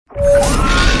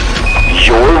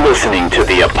listening to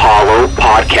the Apollo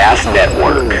Podcast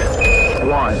Network.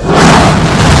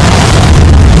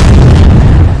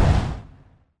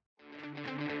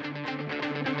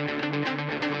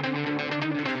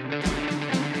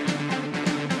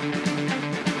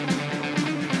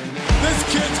 This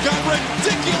kid's got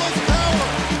ridiculous power.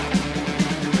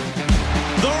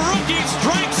 The rookie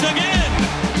strikes again.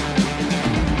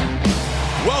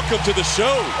 Welcome to the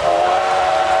show.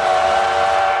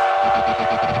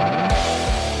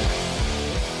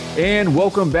 And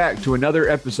welcome back to another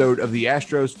episode of the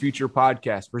Astros Future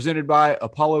Podcast, presented by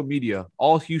Apollo Media,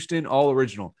 all Houston, all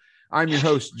original. I'm your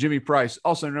host, Jimmy Price,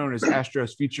 also known as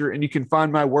Astros Future, and you can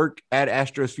find my work at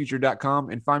astrosfuture.com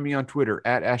and find me on Twitter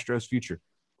at astrosfuture.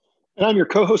 And I'm your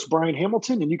co-host, Brian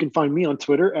Hamilton, and you can find me on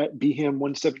Twitter at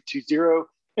bham1720.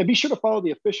 And be sure to follow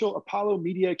the official Apollo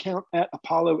Media account at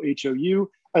ApolloHOU,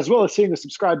 as well as hitting the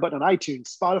subscribe button on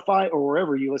iTunes, Spotify, or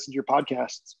wherever you listen to your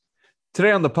podcasts.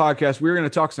 Today on the podcast, we're going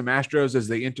to talk some Astros as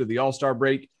they enter the All-Star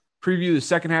break, preview the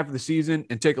second half of the season,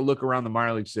 and take a look around the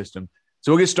minor league system.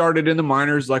 So we'll get started in the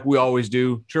minors like we always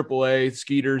do. AAA,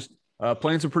 Skeeters,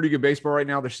 playing some pretty good baseball right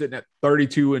now. They're sitting at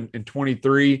 32 and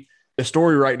 23. The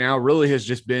story right now really has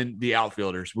just been the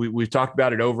outfielders. We've talked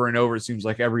about it over and over. It seems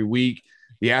like every week.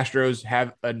 The Astros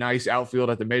have a nice outfield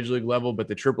at the major league level, but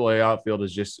the AAA outfield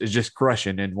is just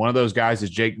crushing. And one of those guys is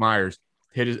Jake Meyers.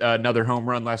 Hit another home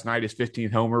run last night, his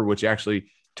 15th homer, which actually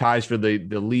ties for the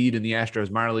lead in the Astros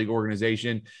minor league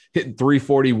organization, hitting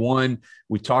 341.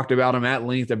 We talked about him at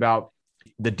length about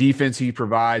the defense he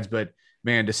provides, but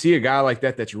man, to see a guy like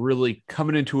that that's really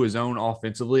coming into his own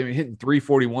offensively, I mean, hitting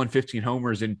 341, 15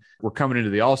 homers, and we're coming into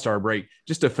the All-Star break,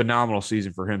 just a phenomenal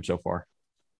season for him so far.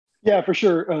 Yeah, for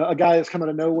sure. A guy that's come out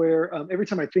of nowhere. Every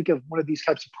time I think of one of these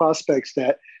types of prospects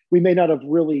that we may not have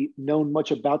really known much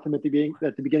about them at the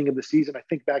beginning of the season, I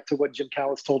think back to what Jim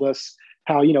Callis told us,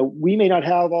 how, we may not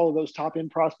have all of those top end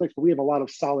prospects, but we have a lot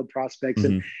of solid prospects.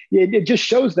 Mm-hmm. And it just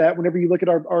shows that whenever you look at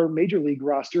our major league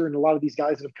roster and a lot of these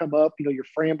guys that have come up, your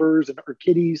Frambers and our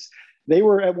Kitties, they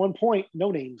were at one point no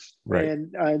names, right?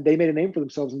 And they made a name for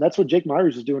themselves. And that's what Jake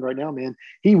Meyers is doing right now, man.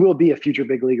 He will be a future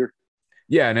big leaguer.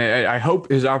 Yeah, and I hope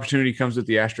his opportunity comes with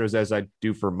the Astros, as I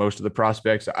do for most of the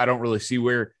prospects. I don't really see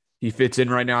where he fits in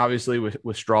right now, obviously,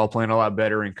 with Straw playing a lot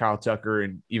better and Kyle Tucker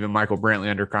and even Michael Brantley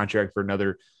under contract for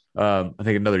another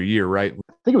year, right?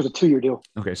 I think it was a 2-year deal.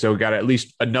 Okay, so we got at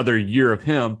least another year of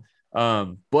him.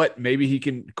 But maybe he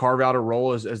can carve out a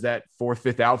role as that fourth,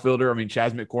 fifth outfielder. I mean,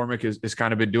 Chas McCormick has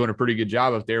kind of been doing a pretty good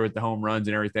job up there with the home runs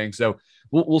and everything. So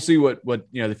we'll see what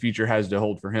the future has to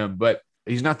hold for him. But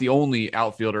he's not the only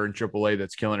outfielder in AAA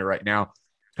that's killing it right now.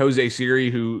 Jose Siri,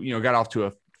 who got off to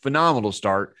a phenomenal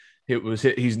start.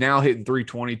 He's now hitting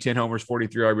 320, 10 homers,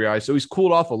 43 RBI. So he's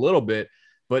cooled off a little bit,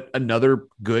 but another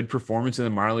good performance in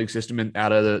the minor league system and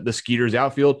out of the Skeeters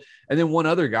outfield. And then one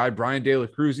other guy, Brian De La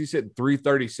Cruz, he's hitting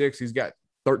 336. He's got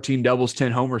 13 doubles,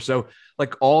 10 homers. So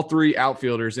like all three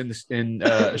outfielders in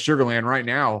Sugarland right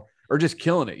now are just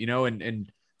killing it,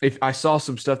 and if I saw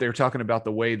some stuff, they were talking about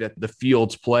the way that the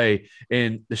fields play,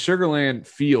 and the Sugarland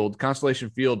field, Constellation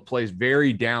Field, plays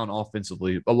very down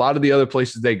offensively. A lot of the other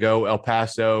places they go, El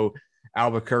Paso,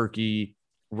 Albuquerque,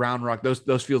 Round Rock,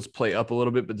 those fields play up a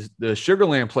little bit, but the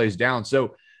Sugarland plays down.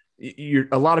 So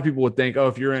a lot of people would think,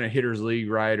 if you're in a hitters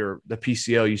league, right, or the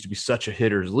PCL used to be such a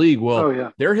hitters league.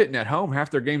 Well, They're hitting at home,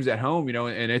 half their games at home,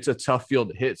 and it's a tough field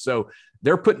to hit. So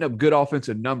they're putting up good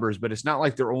offensive numbers, but it's not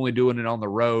like they're only doing it on the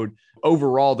road.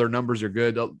 Overall, their numbers are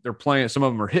good. They're playing. Some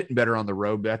of them are hitting better on the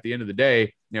road, but at the end of the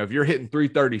day, if you're hitting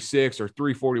 336 or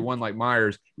 341 like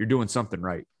Meyers, you're doing something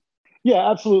right.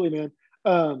 Yeah, absolutely,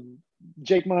 man.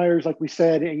 Jake Meyers, like we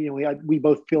said, we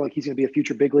both feel like he's going to be a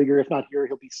future big leaguer. If not here,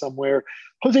 he'll be somewhere.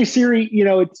 Jose Siri,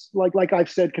 it's like I've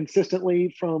said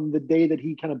consistently from the day that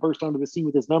he kind of burst onto the scene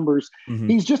with his numbers. Mm-hmm.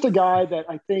 He's just a guy that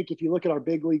I think if you look at our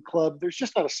big league club, there's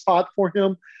just not a spot for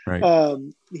him. Right.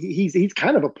 He's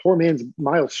kind of a poor man's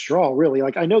Miles Straw, really.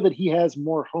 Like I know that he has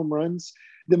more home runs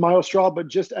than Miles Straw, but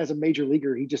just as a major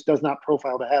leaguer, he just does not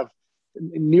profile to have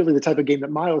nearly the type of game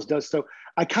that Miles does. So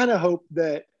I kind of hope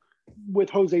that with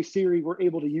Jose Siri, we're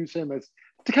able to use him as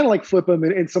to kind of like flip him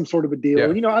in some sort of a deal.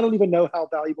 Yeah. I don't even know how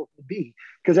valuable he would be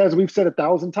because as we've said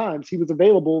 1,000 times, he was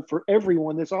available for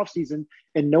everyone this offseason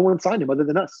and no one signed him other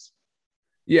than us.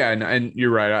 Yeah. And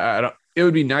you're right. It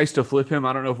would be nice to flip him.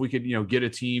 I don't know if we could, get a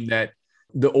team that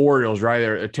the Orioles, right?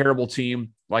 They're a terrible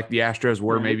team like the Astros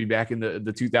were maybe back in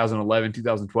the 2011,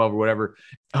 2012 or whatever.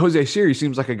 Jose Siri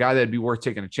seems like a guy that'd be worth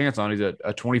taking a chance on. He's a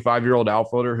 25-year-old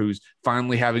outfielder who's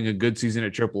finally having a good season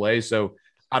at AAA. So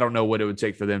I don't know what it would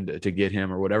take for them to get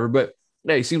him or whatever. But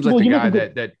Yeah, he seems like Well, the you make guy a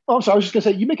good. that Oh, I'm sorry. I was just gonna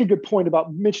say you make a good point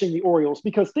about mentioning the Orioles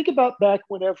because think about back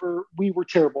whenever we were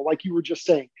terrible, like you were just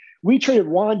saying. We traded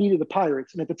Wandy to the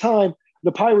Pirates, and at the time,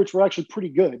 the Pirates were actually pretty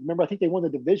good. Remember, I think they won the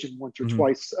division once or mhm,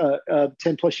 twice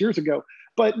 10 plus years ago.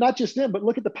 But not just them, but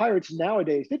look at the Pirates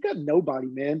nowadays. They've got nobody,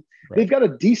 man. They've right. got a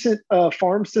decent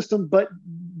farm system, but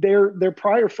their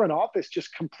prior front office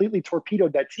just completely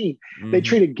torpedoed that team. They Mhm,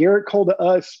 traded Garrett Cole to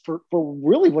us for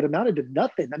really what amounted to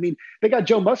nothing. I mean, they got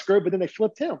Joe Musgrove, but then they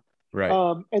flipped him.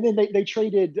 right. And then they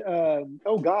traded,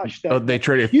 oh gosh, Oh, that, they that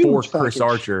traded for huge Chris package.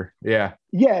 Archer. Yeah.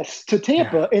 Yes, to Yeah,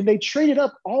 Tampa. And they traded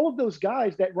up all of those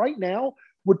guys that right now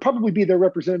would probably be their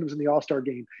representatives in the All Star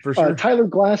game. for sure. Tyler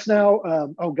Glass now,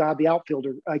 oh God, the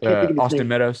outfielder. I can't think of his Austin name.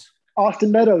 Meadows.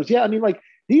 Austin Meadows. Yeah, I mean, like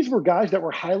these were guys that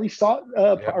were Yeah.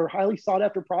 highly sought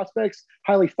after prospects,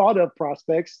 highly thought of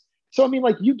prospects. So I mean,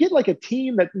 like you get like a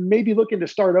team that may be looking to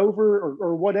start over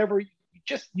or whatever.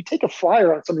 You take a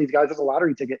flyer on some of these guys as a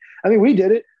lottery ticket. I mean, we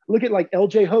did it. Look at like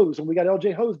LJ Hose, and we got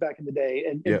LJ Hose back in the day,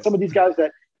 and Yeah. some of these guys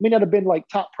that may not have been like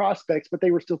top prospects, but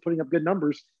they were still putting up good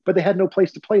numbers, but they had no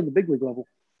place to play in the big league level.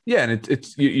 Yeah, and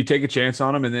it's you take a chance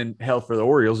on him, and then hell for the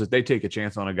Orioles, if they take a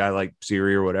chance on a guy like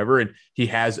Siri or whatever, and he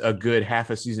has a good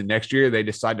half a season next year, they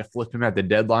decide to flip him at the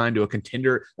deadline to a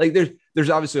contender. Like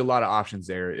there's obviously a lot of options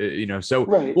there, So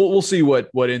Right. we'll see what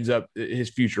ends up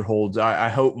his future holds. I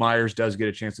hope Myers does get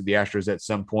a chance at the Astros at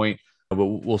some point, but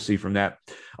we'll see from that.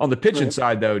 On the pitching Right.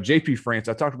 side, though, JP France,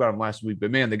 I talked about him last week,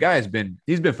 but man, the guy he's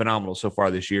been phenomenal so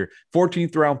far this year.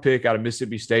 14th round pick out of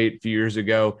Mississippi State a few years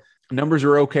ago. Numbers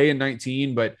are okay in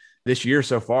 19, but this year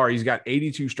so far, he's got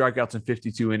 82 strikeouts in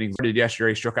 52 innings. Did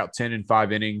yesterday, struck out 10 in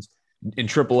 5 innings. In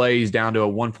AAA, he's down to a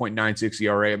 1.96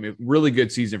 ERA. I mean, really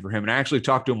good season for him. And I actually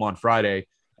talked to him on Friday.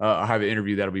 I have an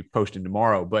interview that'll be posting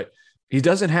tomorrow, but he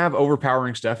doesn't have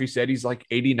overpowering stuff. He said he's like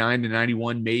 89 to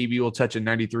 91, maybe we'll touch a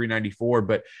 93, 94,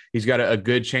 but he's got a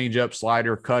good changeup,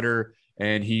 slider, cutter.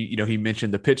 And he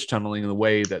mentioned the pitch tunneling and the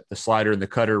way that the slider and the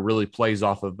cutter really plays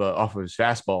off of his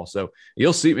fastball. So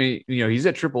you'll see me, he's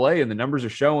at AAA and the numbers are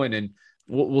showing, and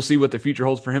we'll see what the future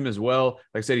holds for him as well.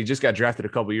 Like I said, he just got drafted a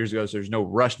couple of years ago, so there's no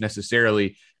rush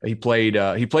necessarily. He played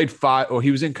 5, or he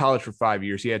was in college for 5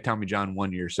 years. He had Tommy John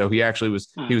 1 year, so he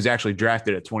was actually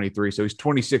drafted at 23. So he's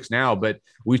 26 now. But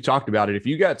we've talked about it. If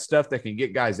you got stuff that can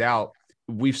get guys out,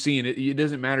 we've seen it. It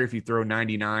doesn't matter if you throw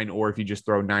 99 or if you just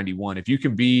throw 91. If you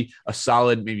can be a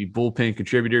solid, maybe bullpen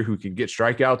contributor who can get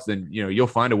strikeouts, then you'll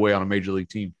find a way on a major league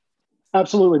team.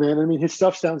 Absolutely, man. I mean, his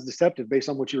stuff sounds deceptive based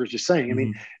on what you were just saying. I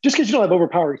mean, just because you don't have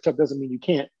overpowering stuff doesn't mean you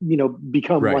can't,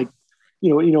 become Right. like,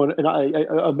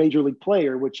 a major league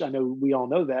player, which I know we all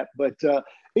know that. But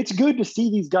it's good to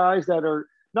see these guys that are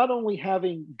not only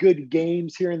having good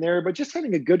games here and there, but just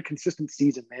having a good, consistent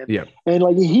season, man. Yeah. And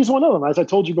like he's one of them. As I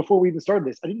told you before we even started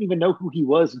this, I didn't even know who he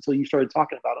was until you started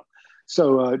talking about him.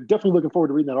 So definitely looking forward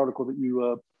to reading that article that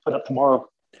you put up tomorrow.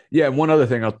 Yeah. One other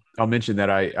thing I'll mention that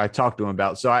I talked to him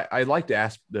about. So I like to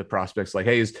ask the prospects, like,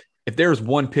 hey, if there was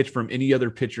one pitch from any other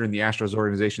pitcher in the Astros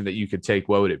organization that you could take,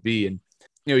 what would it be? And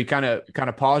he kind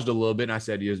of paused a little bit, and I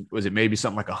said, was it maybe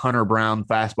something like a Hunter Brown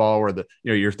fastball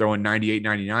where you're throwing 98,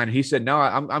 99? And he said, no,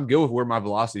 I'm good with where my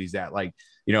velocity is at. Like,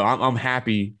 I'm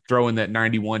happy throwing that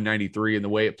 91, 93 and the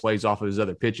way it plays off of his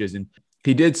other pitches. And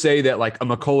he did say that like a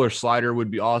McCullers slider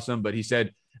would be awesome, but he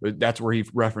said that's where he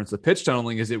referenced the pitch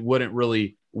tunneling, is it wouldn't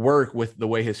really work with the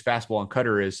way his fastball and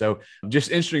cutter is. So just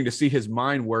interesting to see his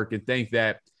mind work and think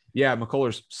that, yeah,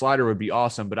 McCullers slider would be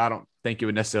awesome, but I don't think it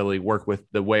would necessarily work with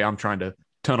the way I'm trying to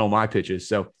tunnel my pitches.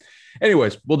 So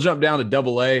anyways, we'll jump down to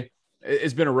Double-A.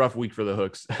 It's been a rough week for the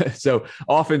Hooks. So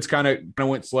offense kind of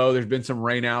went slow. There's been some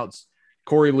rainouts.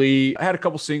 Corey Lee, I had a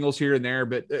couple singles here and there,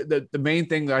 but the main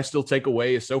thing that I still take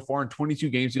away is so far in 22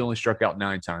 games, he only struck out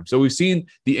 9 times. So we've seen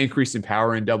the increase in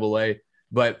power in Double-A,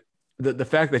 but the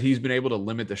fact that he's been able to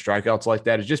limit the strikeouts like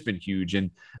that has just been huge.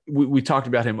 And we talked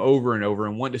about him over and over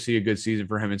and want to see a good season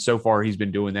for him. And so far he's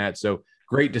been doing that. So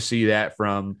great to see that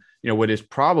from, what is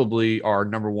probably our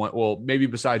number one, well, maybe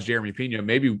besides Jeremy Pena,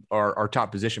 maybe our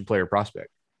top position player prospect.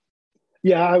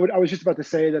 Yeah, I was just about to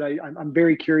say that I'm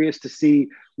very curious to see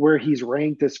where he's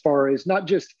ranked as far as not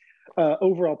just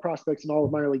overall prospects in all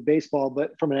of minor league baseball,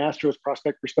 but from an Astros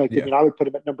prospect perspective. Yeah. And I would put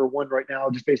him at number 1 right now,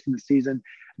 just based on the season.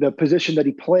 The position that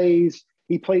he plays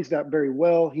that very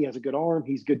well. He has a good arm.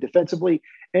 He's good defensively,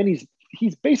 and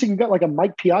he's basically got like a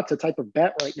Mike Piazza type of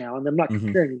bat right now. And I'm not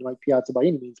comparing him to Mike Piazza by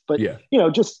any means, but yeah,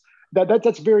 just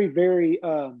that's very, very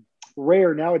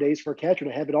rare nowadays for a catcher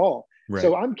to have it all. right.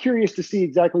 So I'm curious to see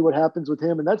exactly what happens with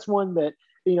him. And that's one that,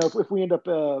 if we end up,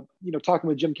 talking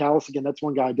with Jim Callis again, that's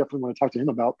one guy I definitely want to talk to him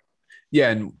about. Yeah,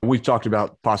 and we've talked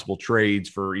about possible trades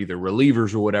for either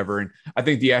relievers or whatever. And I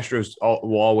think the Astros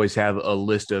will always have a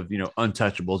list of,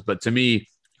 untouchables. But to me,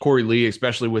 Corey Lee,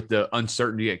 especially with the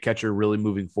uncertainty at catcher really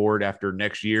moving forward after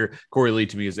next year, Corey Lee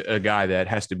to me is a guy that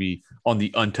has to be on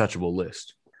the untouchable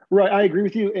list. Right. I agree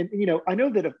with you. And, I know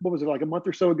that, what was it, like a month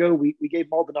or so ago, we gave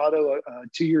Maldonado a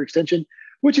 2-year extension,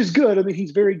 which is good. I mean,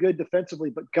 he's very good defensively,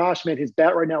 but gosh, man, his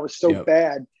bat right now is so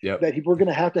bad that we're going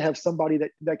to have somebody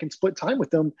that can split time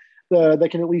with them, that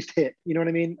can at least hit, you know what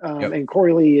I mean? And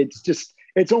Corey Lee,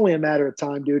 it's only a matter of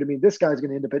time, dude. I mean, this guy's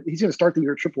going to end up he's going to start the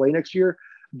year at AAA next year,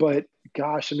 but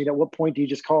gosh, I mean, at what point do you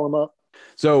just call him up?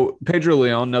 So Pedro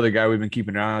Leon, another guy we've been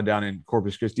keeping an eye on down in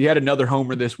Corpus Christi. He had another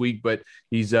homer this week, but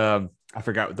he's I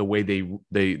forgot the way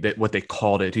what they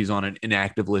called it. He's on an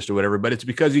inactive list or whatever, but it's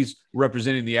because he's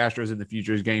representing the Astros in the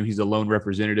Futures game. He's a lone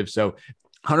representative. So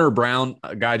Hunter Brown,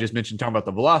 a guy I just mentioned, talking about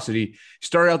the velocity, he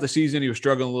started out the season. He was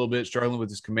struggling a little bit, struggling with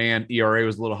his command. ERA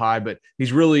was a little high, but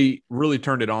he's really, really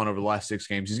turned it on over the last 6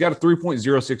 games. He's got a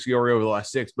 3.06 ERA over the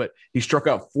last 6, but he struck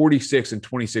out 46 in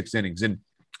 26 innings. And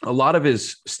a lot of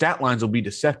his stat lines will be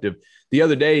deceptive. The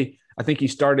other day, I think he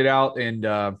started out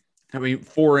and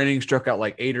 4 innings, struck out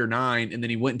like 8 or 9, and then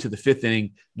he went into the 5th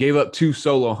inning, gave up 2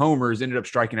 solo homers, ended up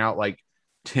striking out like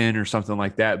 10 or something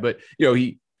like that. But,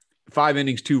 he 5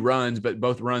 innings, 2 runs, but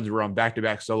both runs were on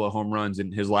back-to-back solo home runs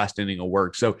in his last inning of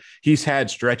work. So he's had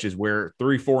stretches where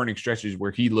 3-4 inning stretches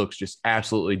where he looks just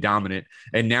absolutely dominant.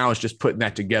 And now it's just putting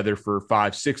that together for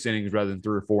 5-6 innings rather than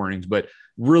 3 or 4 innings, but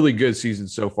really good season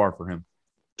so far for him.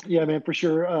 Yeah, man, for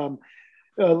sure.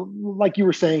 Like you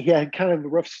were saying, he had kind of a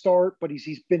rough start, but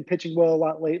he's been pitching well a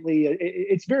lot lately.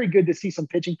 It's very good to see some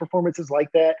pitching performances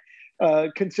like that,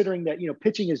 considering that,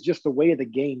 pitching is just the way of the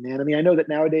game, man. I mean, I know that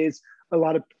nowadays a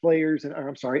lot of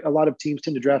a lot of teams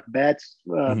tend to draft bats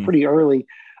pretty early,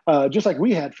 just like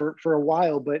we had for a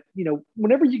while. But,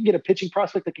 whenever you can get a pitching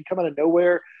prospect that can come out of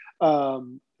nowhere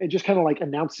and just kind of like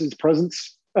announce his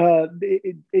presence,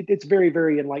 it's very,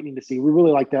 very enlightening to see. We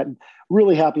really like that and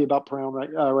really happy about Brown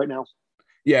right now.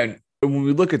 Yeah. And when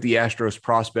we look at the Astros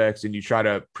prospects and you try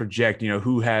to project,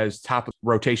 who has top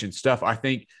rotation stuff, I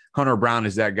think Hunter Brown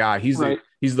is that guy. He's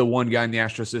the one guy in the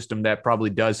Astros system that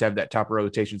probably does have that top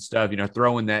rotation stuff,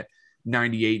 throwing that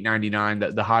 98, 99,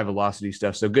 the high velocity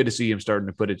stuff. So good to see him starting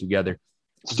to put it together.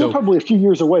 Still probably a few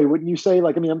years away, wouldn't you say?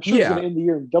 Like, I mean, I'm sure he's going to end the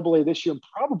year in AA this year and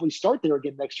probably start there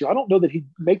again next year. I don't know that he'd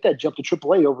make that jump to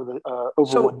AAA over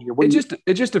 1 year.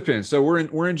 It just depends. So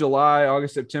we're in July,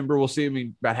 August, September. We'll see. I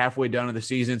mean, about halfway done in the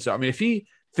season. So I mean, if he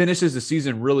finishes the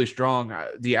season really strong,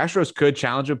 the Astros could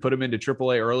challenge him, put him into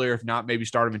AAA earlier. If not, maybe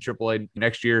start him in AAA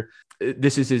next year.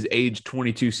 This is his age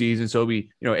 22 season, so it'll be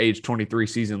age 23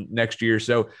 season next year.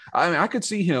 So I mean, I could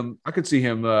see him.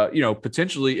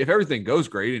 Potentially, if everything goes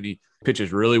great and he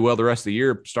pitches really well the rest of the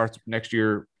year, starts next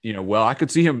year, I could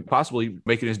see him possibly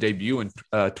making his debut in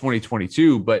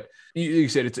 2022. But you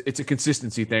said it's a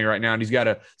consistency thing right now, and he's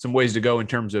got some ways to go in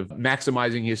terms of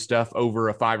maximizing his stuff over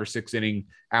a 5 or 6 inning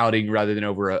outing rather than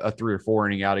over a 3 or 4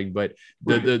 inning outing. But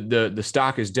the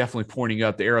stock is definitely pointing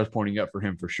up. The arrow's pointing up for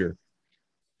him for sure.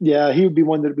 Yeah, he would be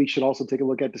one that we should also take a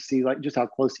look at to see like just how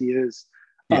close he is.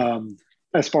 Yeah.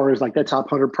 As far as like that top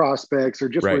 100 prospects or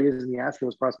just where he is in the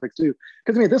Astros prospects too.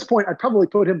 Because I mean, at this point, I'd probably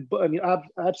put him, I've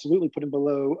absolutely put him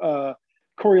below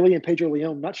Corey Lee and Pedro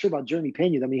Leon. Not sure about Jeremy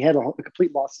Pena. I mean, he had a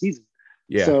complete lost season.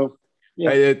 Yeah. So,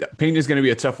 Pena is going to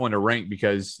be a tough one to rank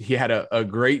because he had a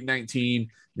great 19,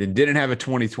 then didn't have a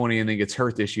 2020 and then gets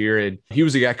hurt this year. And he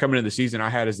was the guy coming into the season I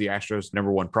had as the Astros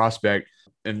 #1 prospect,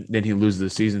 and then he loses the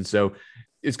season. So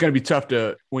it's going to be tough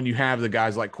when you have the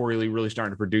guys like Corey Lee really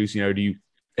starting to produce,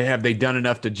 have they done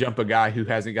enough to jump a guy who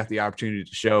hasn't got the opportunity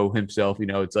to show himself?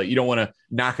 It's like you don't want to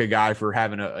knock a guy for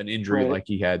having an injury like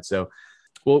he had. So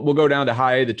we'll go down to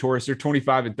high A, the Taurus. They're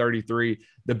 25 and 33.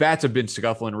 The bats have been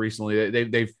scuffling recently.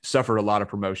 They've suffered a lot of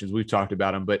promotions. We've talked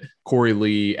about them, but Corey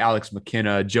Lee, Alex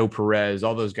McKenna, Joe Perez,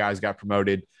 all those guys got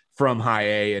promoted from high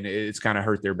A, and it's kind of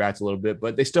hurt their bats a little bit.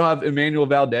 But they still have Emmanuel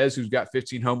Valdez, who's got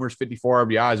 15 homers, 54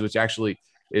 RBIs, which actually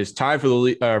is tied for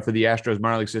the Astros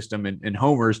minor league system in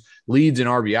homers, leads in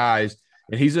RBIs.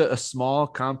 And he's a small,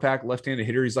 compact left-handed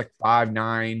hitter. He's like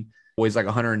 5'9", weighs like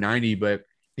 190, but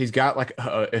he's got like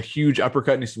a huge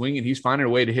uppercut in his swing, and he's finding a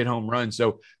way to hit home runs.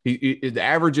 So the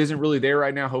average isn't really there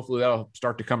right now. Hopefully that'll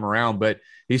start to come around, but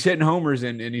he's hitting homers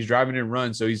and he's driving in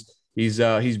runs. So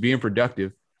he's being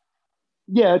productive.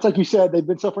 Yeah, it's like you said, they've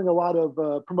been suffering a lot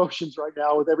of promotions right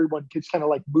now with everyone just kind of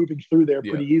like moving through there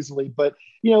pretty easily. But,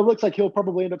 it looks like he'll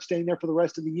probably end up staying there for the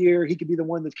rest of the year. He could be the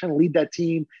one that's kind of lead that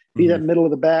team, be that middle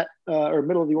of the bat or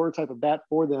middle of the order type of bat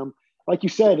for them. Like you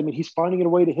said, I mean, he's finding a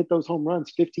way to hit those home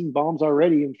runs, 15 bombs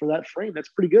already. And for that frame, that's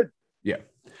pretty good. Yeah.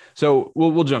 So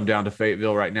we'll jump down to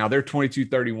Fayetteville right now. They're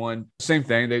 22-31. Same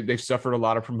thing. They've suffered a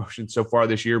lot of promotion so far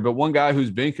this year. But one guy who's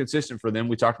been consistent for them,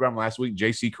 we talked about him last week,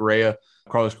 J.C. Correa,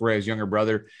 Carlos Correa's younger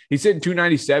brother. He's hitting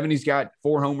 297. He's got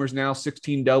 4 homers now,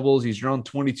 16 doubles. He's drawn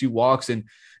 22 walks, and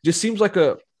just seems like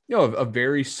a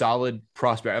very solid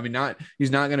prospect. I mean, he's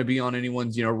not going to be on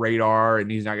anyone's, radar, and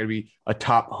he's not going to be a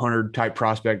top 100 type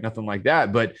prospect, nothing like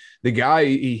that. But the guy,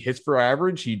 he hits for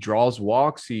average, he draws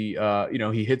walks, he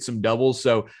hits some doubles.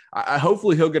 So I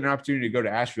hopefully he'll get an opportunity to go to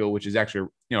Asheville, which is actually,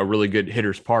 a really good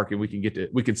hitter's park, and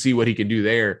we can see what he can do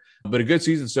there. But a good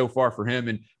season so far for him.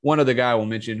 And one other guy I will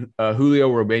mention, Julio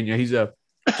Robena. He's a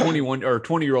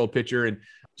 20-year-old pitcher, and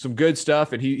some good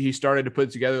stuff. And he started to put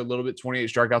together a little bit, 28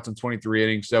 strikeouts in 23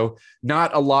 innings. So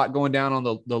not a lot going down on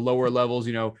the lower levels,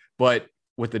 but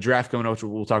with the draft coming up, which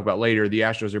we'll talk about later, the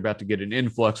Astros are about to get an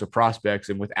influx of prospects.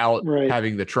 And without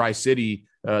having the Tri-City,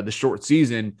 the short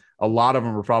season, a lot of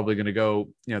them are probably going to go,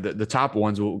 the top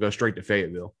ones will go straight to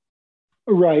Fayetteville.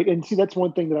 Right. And see, that's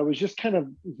one thing that I was just kind of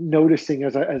noticing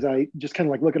as I just kind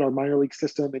of like look at our minor league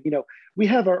system. And, we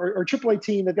have our AAA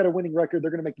team, they've got a winning record. They're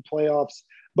going to make the playoffs.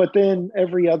 But then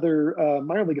every other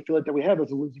minor league affiliate that we have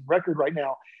is a losing record right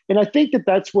now. And I think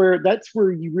that's where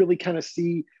you really kind of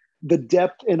see the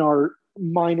depth in our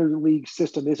minor league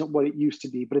system isn't what it used to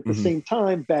be. But at the same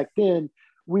time, back then,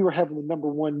 we were having the number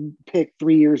 1 pick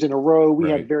 3 years in a row. We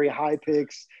had very high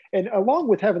picks. And along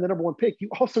with having the number 1 pick, you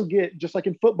also get, just like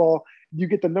in football, you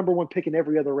get the number 1 pick in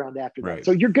every other round after that. Right.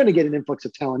 So you're going to get an influx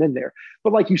of talent in there.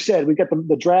 But like you said, we've got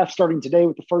the draft starting today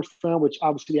with the first round, which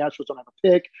obviously the Astros don't have a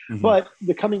pick. But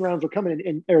the coming rounds are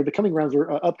coming the coming rounds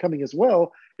are upcoming as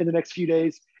well in the next few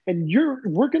days. And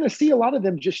we're going to see a lot of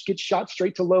them just get shot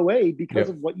straight to low A because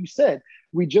of what you said.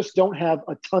 We just don't have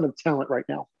a ton of talent right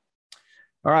now.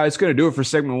 All right, it's going to do it for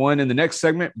segment 1. In the next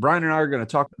segment, Brian and I are going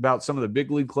to talk about some of the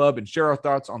big league club and share our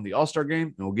thoughts on the All-Star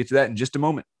game, and we'll get to that in just a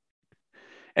moment.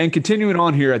 And continuing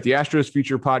on here at the Astros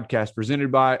Future podcast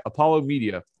presented by Apollo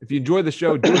Media. If you enjoy the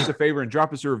show, do us a favor and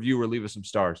drop us a review or leave us some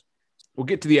stars. We'll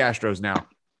get to the Astros now.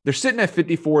 They're sitting at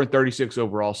 54-36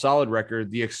 overall, solid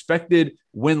record. The expected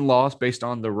win-loss based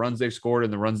on the runs they've scored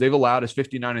and the runs they've allowed is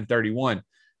 59-31.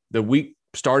 The week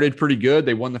started pretty good.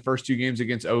 They won the first 2 games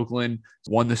against Oakland,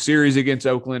 won the series against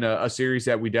Oakland, a series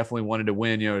that we definitely wanted to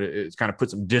win. It's kind of put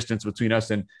some distance between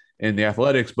us and the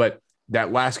Athletics. But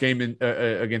that last game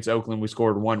against Oakland, we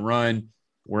scored 1 run.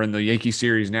 We're in the Yankee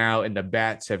series now, and the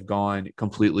bats have gone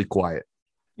completely quiet.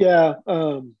 Yeah,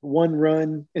 1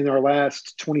 run in our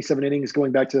last 27 innings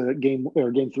going back to game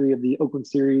 3 of the Oakland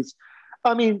series.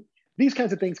 I mean, these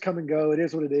kinds of things come and go. It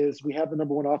is what it is. We have the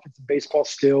number 1 offense in baseball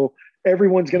still.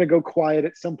 Everyone's going to go quiet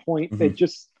at some point. It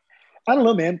just, I don't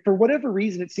know, man. For whatever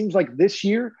reason, it seems like this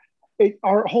year,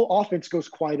 our whole offense goes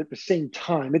quiet at the same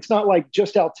time. It's not like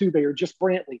just Altuve or just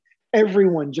Brantley.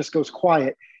 Everyone just goes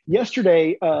quiet.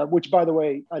 Yesterday, which, by the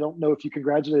way, I don't know if you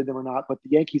congratulated them or not, but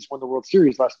the Yankees won the World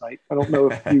Series last night. I don't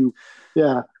know if you,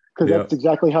 because that's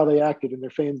exactly how they acted, and their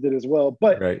fans did as well.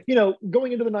 But,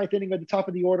 going into the 9th inning at the top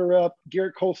of the order up,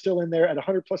 Garrett Cole still in there at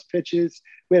 100-plus pitches.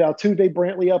 We had Altuve,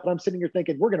 Brantley up, and I'm sitting here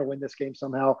thinking, we're going to win this game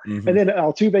somehow. And then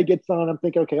Altuve gets on. I'm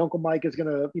thinking, okay, Uncle Mike is going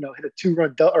to, hit a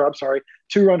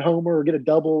 2-run homer or get a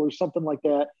double or something like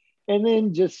that. And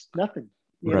then just nothing.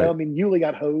 You know, I mean, Yuli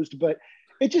got hosed, but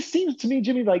it just seems to me,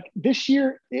 Jimmy, like this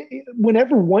year,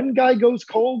 whenever one guy goes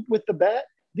cold with the bat,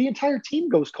 the entire team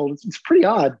goes cold. It's pretty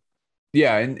odd.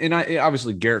 Yeah, and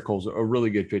obviously Garrett Cole's a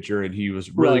really good pitcher, and he was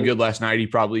really good last night.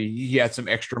 He had some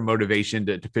extra motivation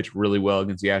to pitch really well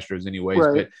against the Astros anyways.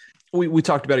 But we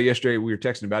talked about it yesterday. We were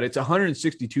texting about it. It's a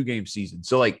 162-game season.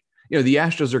 So, the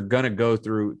Astros are going to go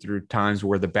through times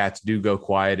where the bats do go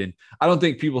quiet. And I don't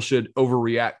think people should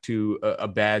overreact to a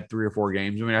bad 3 or 4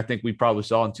 games. I mean, I think we probably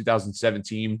saw in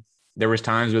 2017, there was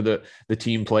times where the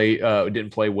team didn't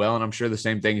play well. And I'm sure the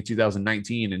same thing in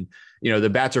 2019. And, the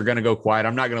bats are going to go quiet.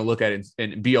 I'm not going to look at it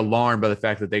and be alarmed by the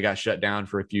fact that they got shut down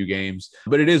for a few games.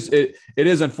 But it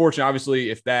is unfortunate, obviously,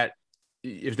 if that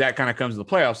kind of comes in the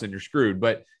playoffs, then you're screwed.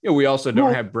 But, we also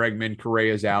don't have Bregman.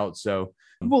 Correa's out. So,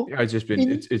 it's just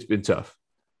been it's been tough.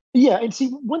 Yeah, and see,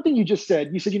 one thing you just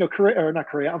said,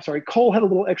 Cole had a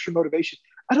little extra motivation.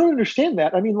 I don't understand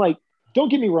that. I mean, don't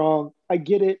get me wrong, I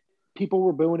get it. People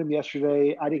were booing him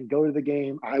yesterday. I didn't go to the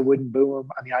game. I wouldn't boo him.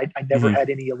 I mean, I never had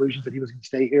any illusions that he was going to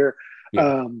stay here.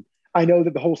 Yeah. I know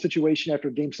that the whole situation after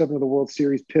Game 7 of the World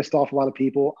Series pissed off a lot of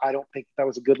people. I don't think that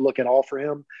was a good look at all for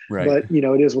him. Right. But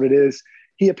it is what it is.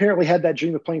 He apparently had that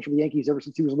dream of playing for the Yankees ever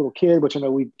since he was a little kid, which I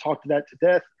know we've talked to that to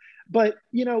death. But,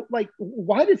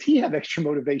 why does he have extra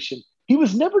motivation? He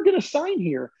was never going to sign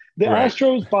here. The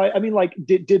Astros,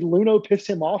 did Luno piss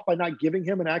him off by not giving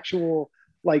him an actual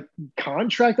like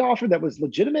contract offer that was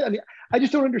legitimate? I mean, I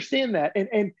just don't understand that.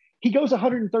 And he goes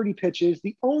 130 pitches.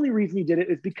 The only reason he did it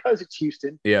is because it's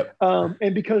Houston. Yep.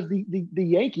 And because the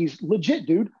Yankees, legit,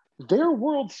 dude, their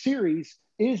World Series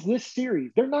is this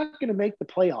series. They're not going to make the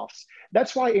playoffs.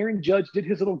 That's why Aaron Judge did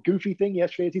his little goofy thing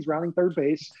yesterday as he's rounding third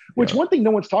base, which one thing no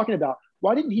one's talking about.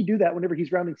 Why didn't he do that whenever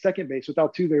he's rounding second base with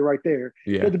Altuve right there?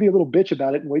 Yeah. He had to be a little bitch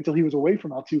about it and wait till he was away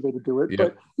from Altuve to do it.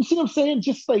 But you see what I'm saying?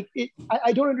 Just like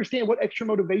I don't understand what extra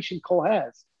motivation Cole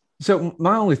has. So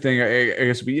my only thing, I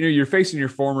guess, you're facing your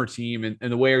former team and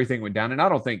the way everything went down. And I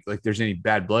don't think like there's any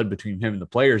bad blood between him and the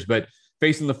players, but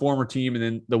facing the former team and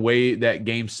then the way that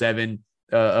Game 7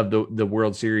 of the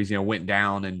World Series, went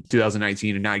down in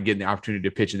 2019 and not getting the opportunity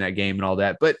to pitch in that game and all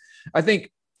that. But I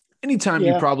think anytime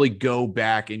you probably go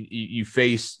back and you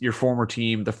face your former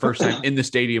team the first time in the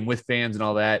stadium with fans and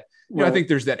all that, I think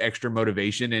there's that extra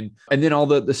motivation and then all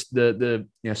the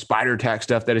spider attack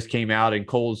stuff that has came out and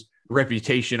Cole's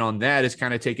reputation on that is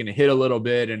kind of taking a hit a little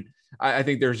bit. And I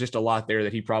think there's just a lot there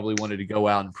that he probably wanted to go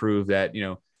out and prove that,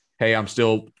 hey, I'm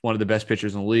still one of the best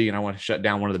pitchers in the league and I want to shut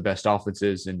down one of the best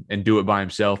offenses and do it by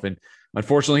himself. And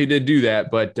unfortunately he did do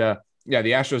that, but the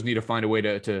Astros need to find a way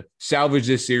to salvage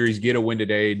this series, get a win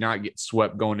today, not get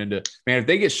swept going into, man, if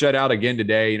they get shut out again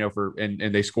today,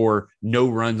 and they score no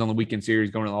runs on the weekend series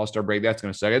going to the All-Star break, that's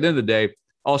going to suck. At the end of the day,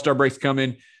 All-Star breaks come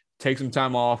in, take some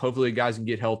time off. Hopefully the guys can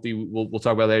get healthy. We'll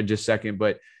talk about that in just a second,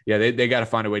 but they got to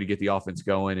find a way to get the offense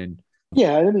going. And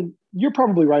I mean, you're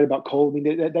probably right about Cole. I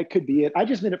mean, that could be it. I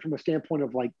just meant it from a standpoint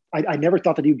of like, I never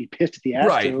thought that he would be pissed at the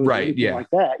Astros. Right. Yeah. Like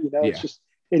that, it's just,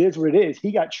 it is what it is.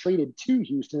 He got traded to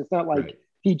Houston. It's not like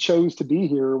he chose to be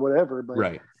here or whatever, but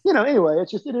anyway,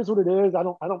 it is what it is.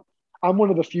 I'm one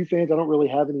of the few fans. I don't really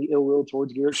have any ill will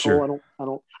towards Garrett Cole.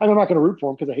 I'm not going to root for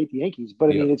him because I hate the Yankees, but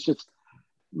I mean, it's just,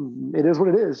 it is what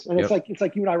it is. And it's like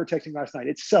you and I were texting last night.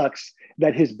 It sucks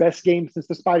that his best game since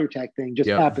the spider tag thing just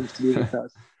happens to be against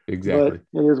us. Exactly.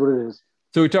 But it is what it is.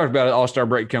 So we talked about an All-Star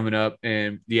break coming up,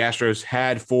 and the Astros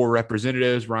had 4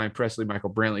 representatives: Ryan Presley,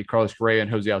 Michael Brantley, Carlos Correa,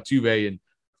 and Jose Altuve. And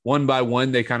one by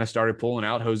one, they kind of started pulling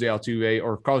out. Jose Altuve,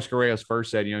 or Carlos Correa's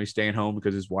first said, he's staying home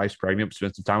because his wife's pregnant,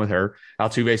 spend some time with her.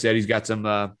 Altuve said he's got some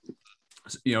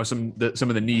some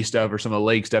of the knee stuff or some of the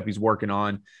leg stuff he's working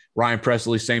on. Ryan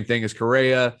Presley, same thing as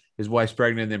Correa. His wife's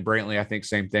pregnant. And then Brantley, I think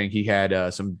same thing. He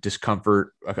had some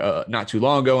discomfort not too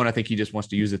long ago, and I think he just wants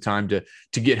to use the time to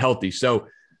get healthy. So,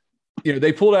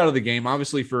 they pulled out of the game,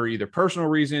 obviously for either personal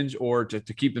reasons or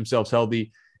to keep themselves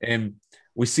healthy. And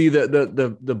we see the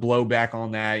blowback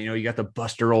on that. You got the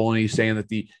Buster Olney saying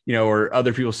that or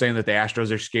other people saying that the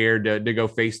Astros are scared to go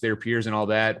face their peers and all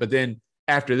that. But then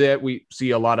after that, we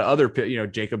see a lot of other,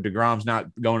 Jacob deGrom's not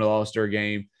going to the All-Star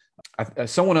game.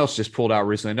 Someone else just pulled out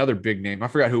recently, another big name. I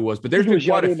forgot who it was, but there's been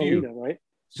quite a few. Molina, right?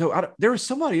 So there was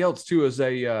somebody else too as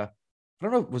I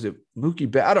don't know, was it Mookie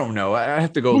Betts? I don't know. I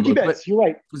have to go. Mookie Betts, you're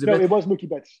right. It was Mookie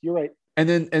Betts. You're right. And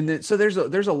then so there's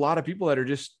a lot of people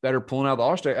that are pulling out the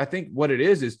All-Star. I think what it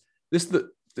is this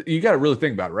you got to really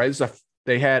think about it, right?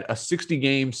 They had a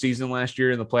 60-game season last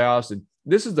year in the playoffs, and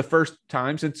this is the first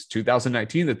time since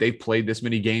 2019 that they've played this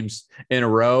many games in a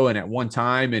row and at one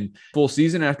time and full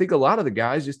season. And I think a lot of the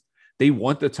guys they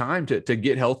want the time to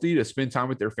get healthy, to spend time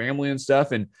with their family and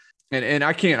stuff. And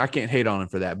I can't hate on them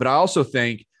for that. But I also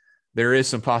think there is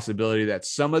some possibility that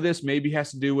some of this maybe has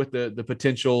to do with the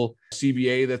potential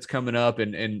CBA that's coming up.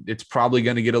 And it's probably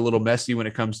going to get a little messy when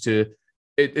it comes to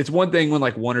it. It's one thing when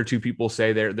like 1 or 2 people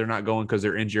say they're not going because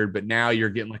they're injured, but now you're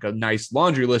getting like a nice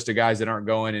laundry list of guys that aren't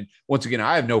going. And once again,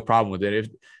 I have no problem with it. If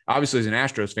obviously as an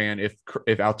Astros fan, if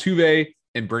Altuve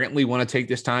and Brantley want to take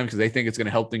this time because they think it's going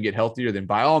to help them get healthier, then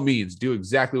by all means do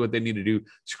exactly what they need to do.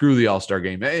 Screw the All-Star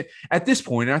game. At this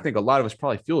point, and I think a lot of us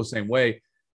probably feel the same way.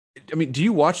 I mean, do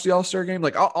you watch the All-Star game?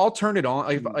 Like I'll turn it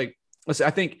on. Like listen,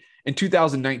 I think in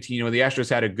 2019, when the Astros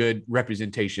had a good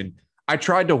representation, I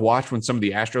tried to watch when some of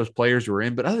the Astros players were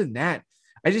in, but other than that,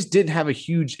 I just didn't have a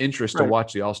huge interest to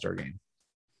watch the All-Star game.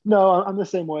 No, I'm the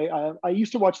same way. I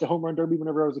used to watch the home run derby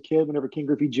whenever I was a kid, whenever King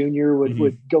Griffey Jr.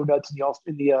 would go nuts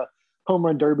in the home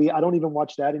run derby. I don't even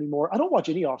watch that anymore. I don't watch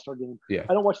any All-Star game. Yeah.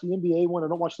 I don't watch the NBA one. I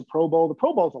don't watch the Pro Bowl. The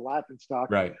Pro Bowl is a laughing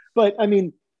stock. Right. But I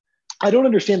mean, I don't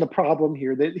understand the problem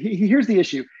here. Here's the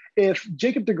issue. If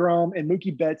Jacob deGrom and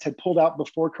Mookie Betts had pulled out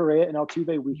before Correa and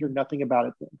Altuve, we hear nothing about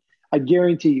it then. I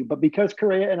guarantee you. But because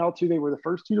Correa and Altuve were the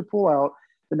first 2 to pull out,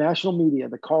 the national media,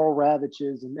 the Carl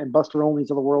Ravages and Buster Olneys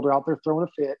of the world are out there throwing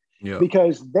a fit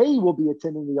because they will be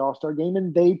attending the All-Star game,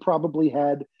 and they probably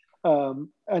had an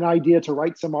idea to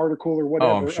write some article or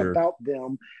whatever about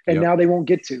them, and now they won't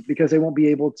get to because they won't be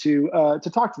able to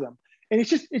talk to them. And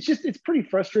it's pretty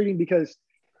frustrating because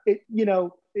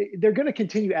they're going to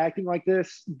continue acting like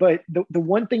this. But the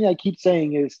one thing I keep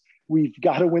saying is we've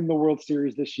got to win the World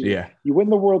Series this year. Yeah. You win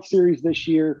the World Series this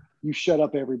year, you shut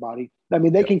up everybody. I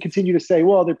mean, they can continue to say,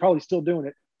 well, they're probably still doing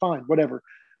it. Fine, whatever.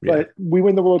 Yeah. But we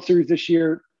win the World Series this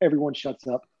year, everyone shuts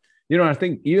up. You know, I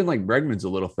think even like Bregman's a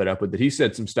little fed up with it. He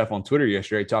said some stuff on Twitter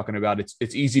yesterday talking about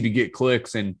it's easy to get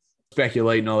clicks and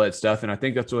speculate and all that stuff. And I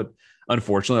think that's what,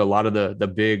 unfortunately, a lot of the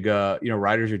big,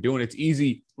 writers are doing. It's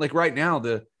easy. Like right now,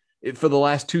 for the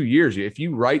last 2 years, if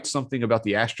you write something about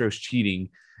the Astros cheating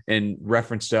in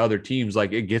reference to other teams,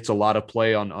 like it gets a lot of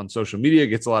play on social media,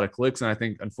 gets a lot of clicks. And I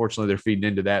think, unfortunately, they're feeding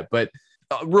into that. But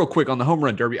real quick on the home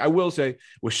run derby, I will say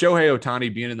with Shohei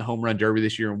Ohtani being in the home run derby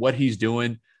this year and what he's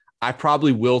doing, I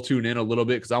probably will tune in a little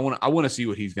bit because I want to see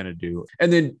what he's going to do.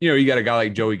 And then, you got a guy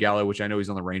like Joey Gallo, which I know he's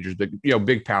on the Rangers, but,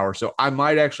 big power. So I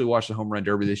might actually watch the home run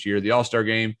derby this year, the All-Star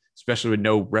game, especially with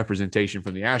no representation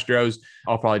from the Astros.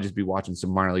 I'll probably just be watching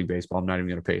some minor league baseball. I'm not even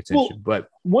going to pay attention. But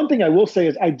one thing I will say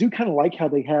is I do kind of like how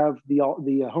they have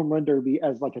the home run derby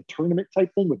as like a tournament type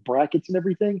thing with brackets and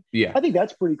everything. Yeah, I think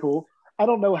that's pretty cool. I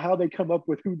don't know how they come up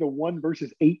with who the 1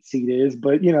 versus 8 seed is,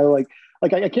 but I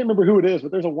can't remember who it is,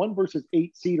 but there's a 1 versus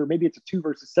 8 seed, or maybe it's a 2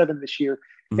 versus 7 this year.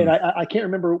 Mm-hmm. And I can't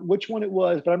remember which one it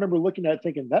was, but I remember looking at it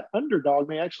thinking that underdog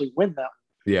may actually win that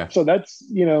one. Yeah. So that's,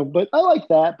 but I like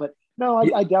that, but no,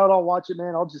 I doubt I'll watch it,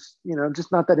 man. I'll just, I'm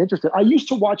just not that interested. I used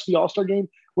to watch the All-Star game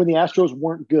when the Astros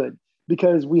weren't good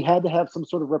because we had to have some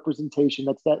sort of representation.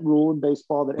 That's that rule in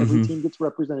baseball that every team gets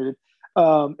represented.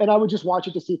 And I would just watch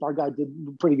it to see if our guy did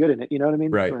pretty good in it. You know what I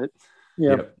mean? Right. But, yeah.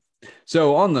 Yep.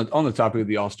 So on the topic of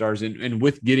the All-Stars and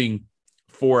with getting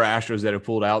 4 Astros that have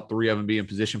pulled out, 3 of them being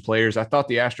position players, I thought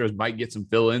the Astros might get some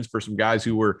fill-ins for some guys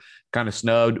who were kind of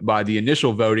snubbed by the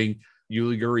initial voting.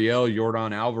 Yuli Gurriel,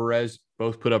 Yordan Alvarez,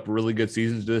 both put up really good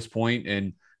seasons to this point.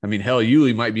 And I mean, hell,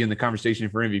 Yuli might be in the conversation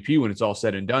for MVP when it's all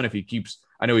said and done. If he keeps,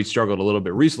 I know he struggled a little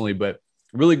bit recently, but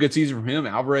really good season from him.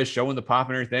 Alvarez showing the pop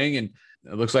and everything. And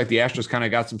it looks like the Astros kind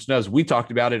of got some snubs. We talked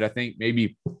about it, I think,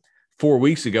 maybe 4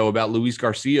 weeks ago about Luis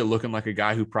Garcia looking like a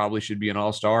guy who probably should be an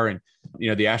all-star. And, the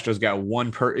Astros got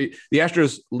the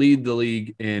Astros lead the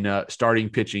league in starting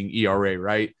pitching ERA,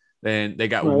 right? Then they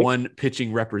got one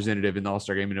pitching representative in the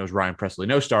All-Star game, and it was Ryan Presley.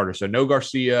 No starter. So no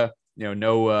Garcia,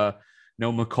 no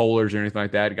McCullers or anything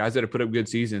like that. Guys that have put up good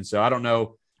seasons. So I don't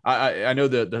know. I know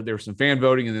that there was some fan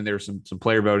voting and then there was some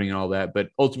player voting and all that, but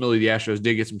ultimately the Astros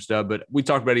did get some stuff. But we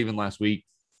talked about it even last week.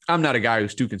 I'm not a guy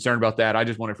who's too concerned about that. I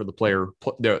just want it for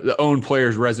the own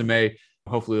player's resume.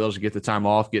 Hopefully they'll just get the time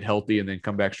off, get healthy, and then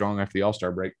come back strong after the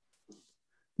All-Star break.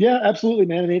 Yeah, absolutely,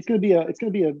 man. I mean, it's going to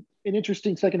be an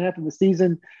interesting second half of the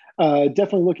season.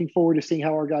 Definitely looking forward to seeing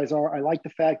how our guys are. I like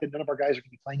the fact that none of our guys are going to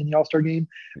be playing in the All-Star game,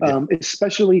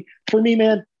 especially for me,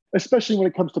 man. Especially when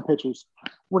it comes to pitchers.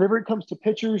 Whenever it comes to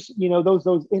pitchers,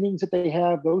 those innings that they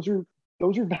have, those are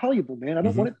valuable, man. I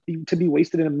don't want it to be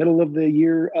wasted in a middle of the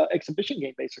year exhibition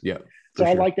game, basically. Yeah. So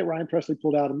I like that Ryan Presley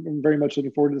pulled out. I'm very much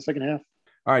looking forward to the second half.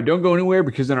 All right, don't go anywhere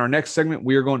because in our next segment,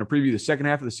 we are going to preview the second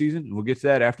half of the season, and we'll get to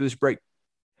that after this break.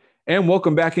 And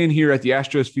welcome back in here at the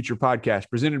Astros Future Podcast,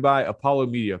 presented by Apollo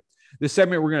Media. This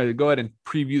segment, we're going to go ahead and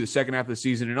preview the second half of the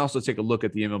season and also take a look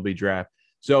at the MLB draft.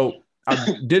 So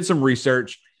I did some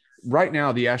research. Right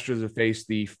now, the Astros have faced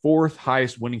the 4th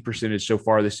highest winning percentage so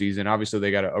far this season. Obviously, they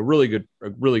got a really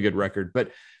good record.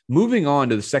 But moving on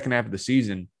to the second half of the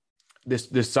season,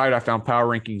 this site I found, Power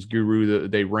Rankings Guru,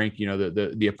 they rank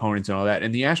the opponents and all that.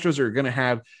 And the Astros are going to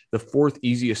have the 4th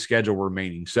easiest schedule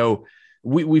remaining. So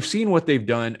we've seen what they've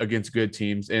done against good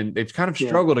teams, and they've kind of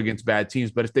struggled against bad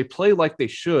teams. But if they play like they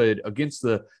should against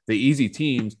the easy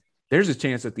teams, there's a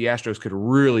chance that the Astros could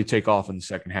really take off in the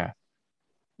second half.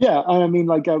 Yeah, I mean,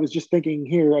 like I was just thinking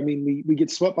here, I mean, we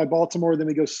get swept by Baltimore, then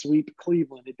we go sweep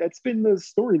Cleveland. That's been the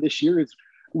story this year is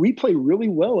we play really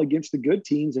well against the good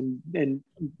teams and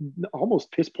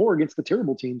almost piss poor against the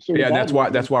terrible teams. So that's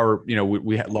why we're,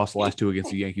 we lost the last 2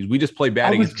 against the Yankees. We just play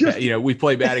bad we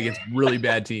play bad against really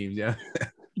bad teams. Yeah.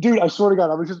 Dude, I swear to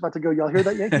God, I was just about to go, y'all hear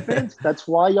that, Yankee fans? That's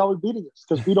why y'all are beating us,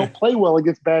 because we don't play well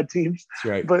against bad teams.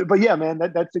 That's right. But yeah, man,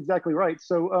 that's exactly right.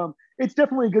 So it's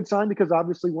definitely a good sign because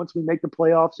obviously once we make the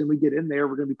playoffs and we get in there,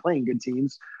 we're going to be playing good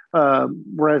teams.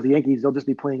 Whereas the Yankees, they'll just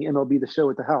be playing MLB The Show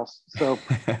at the house. So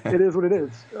it is what it is.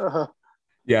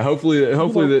 Yeah,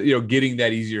 hopefully, getting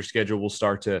that easier schedule will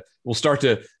start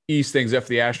to ease things up for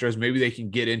the Astros. Maybe they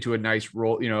can get into a nice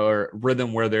role, or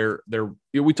rhythm where they're.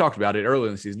 We talked about it earlier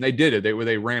in the season. They did it.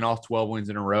 They ran off 12 wins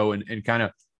in a row and kind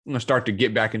of start to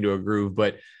get back into a groove.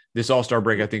 But this All-Star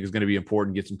break, I think, is going to be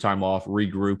important. Get some time off,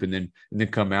 regroup, and then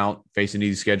come out, face an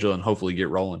easy schedule, and hopefully get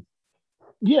rolling.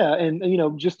 Yeah,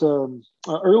 and just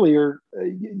earlier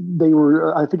they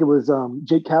were. I think it was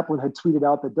Jake Kaplan had tweeted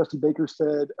out that Dusty Baker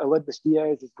said Aledmys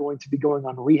Diaz is going to be going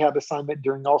on a rehab assignment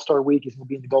during All-Star Week. He's going to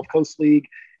be in the Gulf Coast League,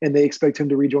 and they expect him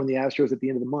to rejoin the Astros at the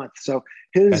end of the month. So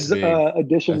his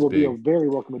addition will be a very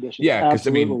welcome addition. Yeah, because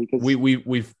I mean,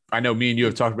 we've I know me and you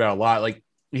have talked about it a lot. Like,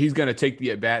 he's going to take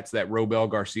the at-bats that Robel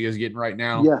Garcia is getting right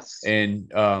now. Yes. And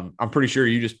I'm pretty sure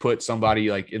you just put somebody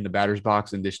like in the batter's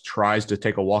box and just tries to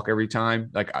take a walk every time.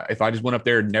 Like, if I just went up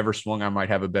there and never swung, I might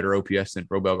have a better OPS than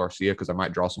Robel Garcia because I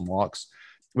might draw some walks.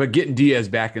 But getting Diaz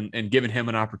back and giving him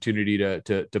an opportunity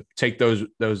to take those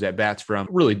at-bats from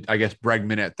really, I guess,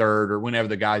 Bregman at third or whenever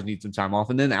the guys need some time off.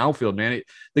 And then the outfield, man,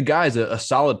 the guy's a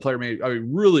solid player,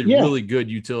 really good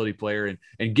utility player.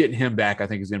 And getting him back, I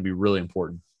think, is going to be really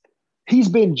important. He's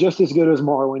been just as good as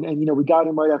Marwin. And, we got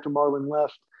him right after Marwin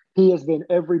left. He has been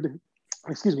every bit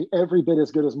as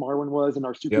good as Marwin was in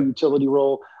our super utility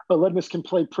role. Aledmys can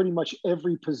play pretty much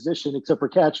every position except for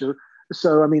catcher.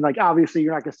 So, I mean, like, obviously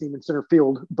you're not going to see him in center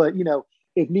field, but,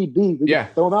 if need be, we can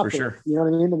throw him out there. Sure. You know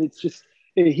what I mean? And it's just,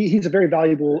 he's a very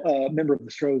valuable member of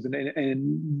the Stros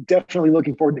and definitely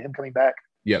looking forward to him coming back.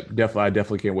 Yep, definitely. I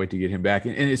definitely can't wait to get him back.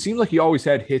 And it seems like he always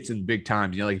had hits in big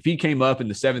times. Like, if he came up in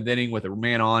the seventh inning with a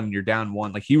man on and you're down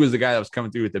one, like, he was the guy that was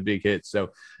coming through with the big hits. So,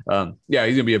 he's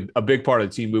going to be a big part of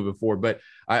the team moving forward. But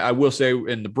I will say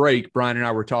in the break, Brian and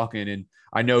I were talking, and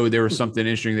I know there was something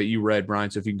interesting that you read, Brian.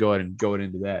 So if you can go ahead and go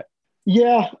into that.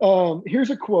 Yeah, here's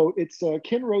a quote. It's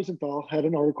Ken Rosenthal had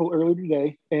an article earlier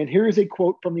today, and here is a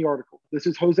quote from the article. This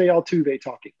is Jose Altuve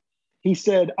talking. He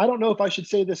said, "I don't know if I should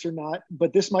say this or not,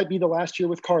 but this might be the last year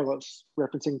with Carlos,"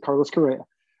 referencing Carlos Correa.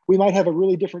 "We might have a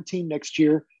really different team next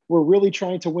year. We're really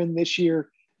trying to win this year.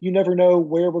 You never know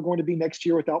where we're going to be next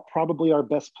year without probably our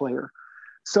best player."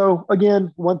 So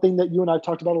again, one thing that you and I have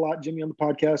talked about a lot, Jimmy, on the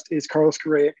podcast is Carlos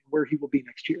Correa and where he will be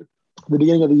next year. At the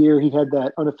beginning of the year, he had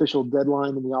that unofficial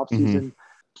deadline in the offseason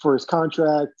for his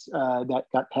contract that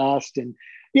got passed. And,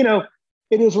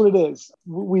 it is what it is.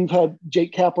 We've had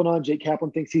Jake Kaplan on. Jake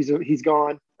Kaplan thinks he's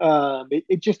gone. It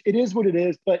is what it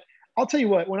is. But I'll tell you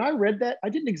what, when I read that, I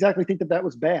didn't exactly think that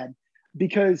was bad,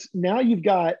 because now you've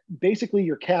got basically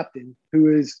your captain,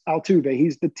 who is Altuve.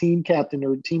 He's the team captain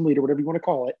or team leader, whatever you want to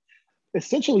call it,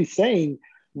 essentially saying,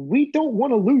 we don't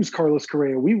want to lose Carlos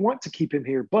Correa. We want to keep him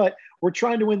here, but we're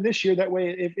trying to win this year. That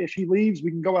way, if he leaves, we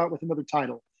can go out with another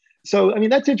title. So, I mean,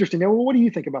 that's interesting. Now, what do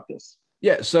you think about this?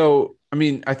 Yeah. So, I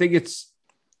mean, I think it's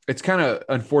kind of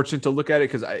unfortunate to look at it,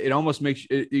 because it almost makes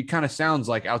it kind of sounds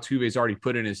like Altuve's already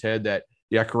put in his head that,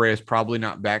 Correa is probably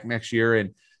not back next year.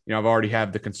 And, I've already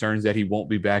have the concerns that he won't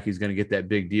be back. He's going to get that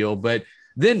big deal. But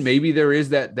then maybe there is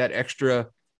that extra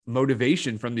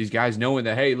motivation from these guys knowing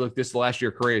that, hey, look, this is the last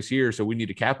year Correa's here, so we need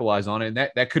to capitalize on it. And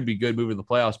that could be good moving the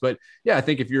playoffs. But yeah, I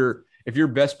think if your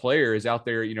best player is out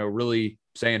there, really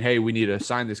saying, hey, we need to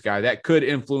sign this guy, that could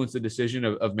influence the decision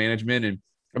of management. And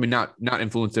I mean, not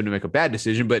influence them to make a bad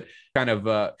decision, but kind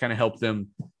of help them,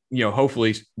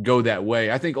 hopefully go that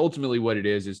way. I think ultimately what it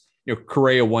is,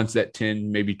 Correa wants that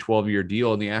 10, maybe 12-year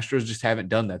deal, and the Astros just haven't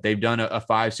done that. They've done a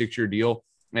 5-6 year deal.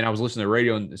 And I was listening to the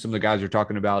radio, and some of the guys are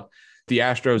talking about the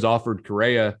Astros offered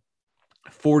Correa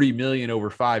 $40 million over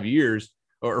 5 years,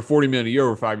 or $40 million a year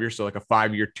over 5 years. So like a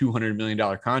 5-year, $200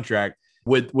 million contract.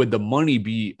 Would the money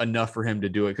be enough for him to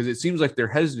do it? Because it seems like their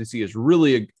hesitancy is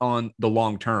really on the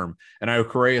long term. And I know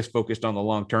Correa is focused on the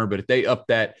long term, but if they up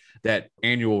that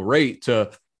annual rate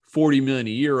to $40 million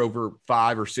a year over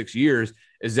 5 or 6 years,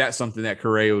 is that something that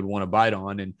Correa would want to bite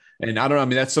on? And I don't know. I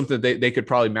mean, that's something that they could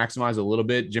probably maximize a little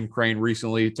bit. Jim Crane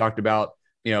recently talked about,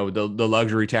 the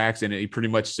luxury tax, and he pretty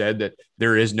much said that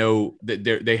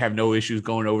they have no issues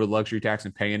going over the luxury tax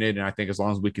and paying it. And I think as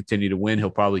long as we continue to win, he'll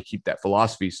probably keep that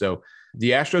philosophy. So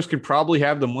the Astros can probably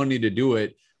have the money to do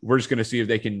it. We're just going to see if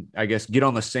they can, I guess, get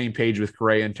on the same page with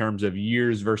Correa in terms of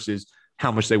years versus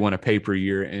how much they want to pay per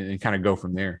year, and kind of go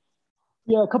from there.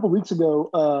 Yeah. A couple of weeks ago,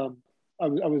 I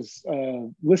was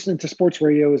listening to sports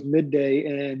radio. It was midday,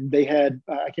 and they had,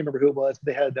 I can't remember who it was,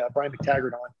 but they had Brian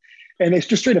McTaggart on. And they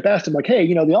just straight up asked him, like,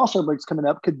 hey, the All-Star break's coming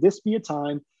up. Could this be a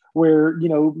time where,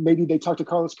 maybe they talk to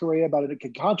Carlos Correa about a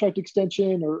contract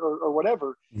extension or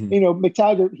whatever? Mm-hmm.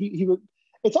 McTaggart, he would,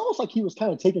 it's almost like he was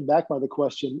kind of taken back by the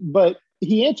question, but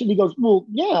he answered, he goes, well,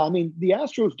 yeah, I mean, the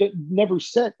Astros never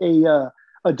set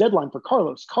a deadline for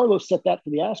Carlos. Carlos set that for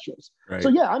the Astros. Right. So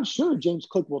yeah, I'm sure James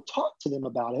Click will talk to them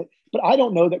about it, but I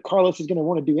don't know that Carlos is going to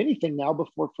want to do anything now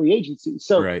before free agency.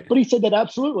 So, right. But he said that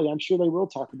absolutely, I'm sure they will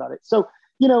talk about it. So,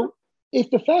 if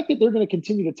the fact that they're going to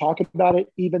continue to talk about it,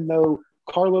 even though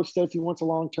Carlos says he wants a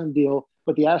long-term deal,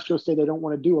 but the Astros say they don't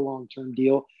want to do a long-term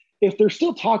deal, if they're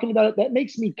still talking about it, that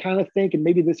makes me kind of think, and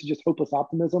maybe this is just hopeless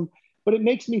optimism, but it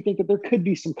makes me think that there could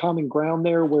be some common ground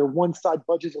there where one side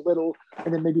budges a little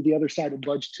and then maybe the other side will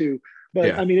budge too. But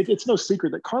Yeah. I mean, it's no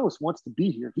secret that Carlos wants to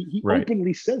be here. He Right.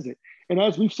 openly says it. And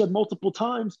as we've said multiple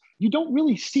times, you don't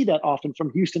really see that often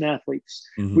from Houston athletes.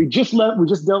 Mhm. We just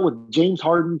dealt with James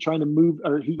Harden trying to move,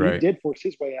 or he Right. did force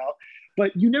his way out.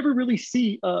 But you never really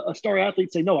see a star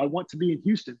athlete say, "No, I want to be in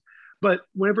Houston." But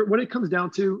what it comes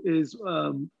down to is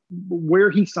where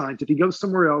he signs. If he goes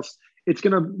somewhere else, it's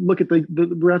going to look at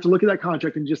we have to look at that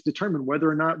contract and just determine whether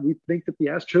or not we think that the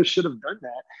Astros should have done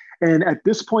that. And at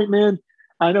this point, man,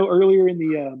 I know earlier in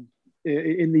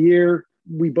the year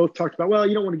we both talked about, well,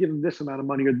 you don't want to give him this amount of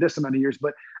money or this amount of years,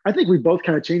 but I think we both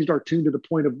kind of changed our tune to the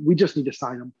point of we just need to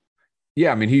sign him.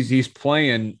 Yeah, I mean, he's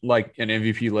playing like an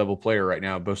MVP level player right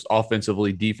now, both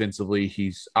offensively, defensively.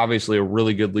 He's obviously a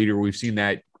really good leader. We've seen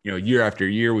that, year after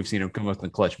year. We've seen him come up in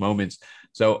clutch moments.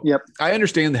 So Yep. I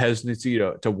understand the hesitancy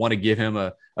to want to give him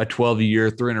a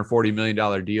 12-year, $340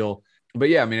 million deal. But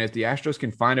yeah, I mean, if the Astros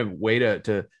can find a way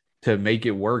to make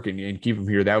it work and keep him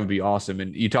here, that would be awesome.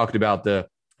 And you talked about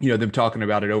them talking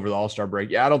about it over the All-Star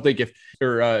break. Yeah, I don't think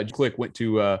Click went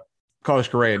to Carlos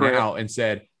Correa now and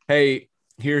said, hey,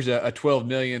 here's a $12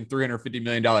 million, $350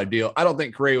 million deal. I don't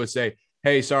think Correa would say,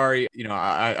 hey, sorry,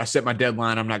 I set my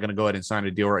deadline. I'm not going to go ahead and sign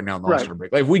a deal right now in the All-Star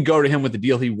break. Like if we go to him with the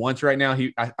deal he wants right now,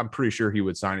 I'm pretty sure he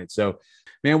would sign it. So,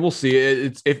 man, we'll see.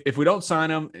 It's if we don't sign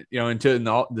him,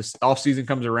 until this offseason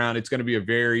comes around, it's going to be a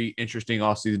very interesting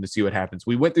offseason to see what happens.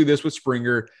 We went through this with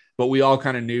Springer, but we all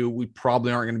kind of knew we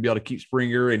probably aren't going to be able to keep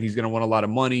Springer, and he's going to want a lot of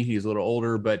money. He's a little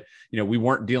older, but we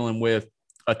weren't dealing with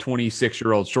a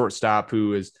 26-year-old shortstop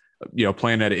who is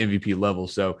playing at an MVP level.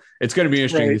 So it's going to be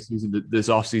interesting this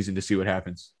offseason to see what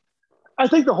happens. I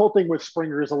think the whole thing with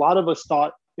Springer is a lot of us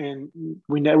thought, and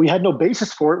we had no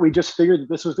basis for it. We just figured that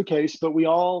this was the case, but we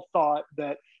all thought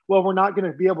that, well, we're not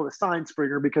going to be able to sign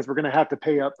Springer because we're going to have to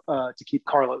pay up to keep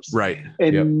Carlos. Right.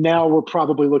 And now we're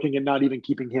probably looking at not even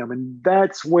keeping him. And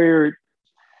that's where,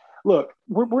 look,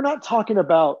 we're not talking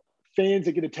about fans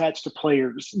that get attached to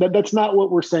players. That's not what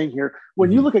we're saying here.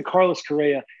 When you look at Carlos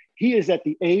Correa, he is at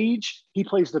the age, he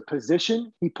plays the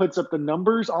position, he puts up the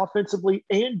numbers offensively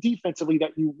and defensively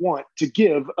that you want to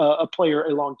give a player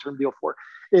a long-term deal for.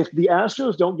 If the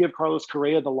Astros don't give Carlos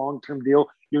Correa the long-term deal,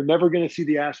 you're never going to see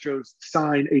the Astros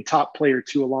sign a top player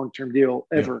to a long-term deal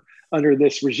ever under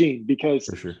this regime, because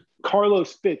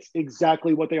Carlos fits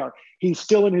exactly what they are. He's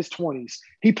still in his 20s.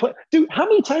 How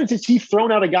many times has he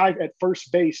thrown out a guy at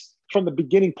first base from the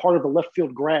beginning part of the left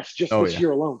field grass this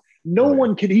year alone? No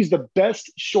one can. He's the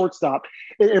best shortstop.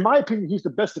 In my opinion, he's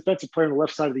the best defensive player on the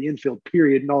left side of the infield,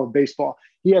 period, in all of baseball.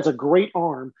 He has a great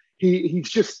arm.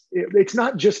 It's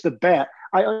not just the bat.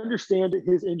 I understand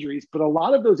his injuries, but a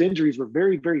lot of those injuries were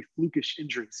very, very flukish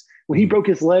injuries. When he broke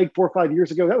his leg 4 or 5 years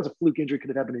ago, that was a fluke injury.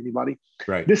 Could have happened to anybody.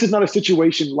 Right. This is not a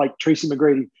situation like Tracy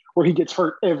McGrady where he gets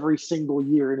hurt every single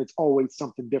year and it's always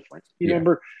something different. You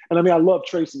remember? And I mean, I love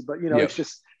Tracy, but it's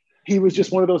just, he was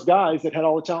just one of those guys that had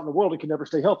all the talent in the world and could never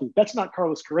stay healthy. That's not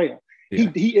Carlos Correa.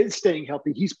 He is staying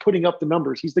healthy. He's putting up the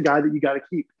numbers. He's the guy that you got to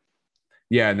keep.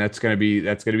 Yeah, and that's going to be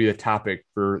the topic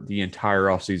for the entire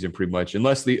offseason pretty much.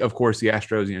 Unless of course the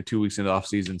Astros, 2 weeks into the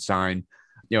offseason sign,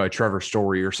 a Trevor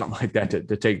Story or something like that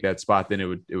to take that spot, then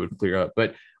it would clear up.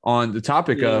 But on the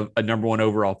topic of a number one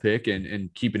overall pick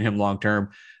and keeping him long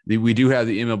term, we do have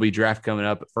the MLB draft coming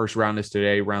up. First round is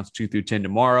today, rounds 2 through 10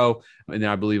 tomorrow, and then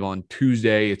I believe on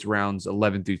Tuesday it's rounds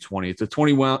 11 through 20. It's a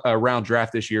 20 round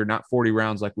draft this year, not 40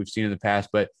 rounds like we've seen in the past,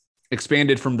 but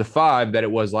expanded from the 5 that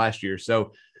it was last year.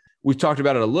 So we've talked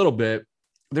about it a little bit.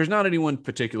 There's not anyone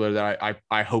particular that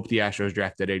I hope the Astros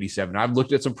draft at 87. I've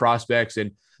looked at some prospects,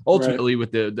 and ultimately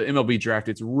with the MLB draft,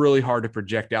 it's really hard to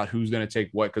project out who's going to take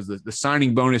what, because the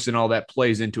signing bonus and all that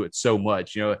plays into it so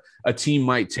much. A team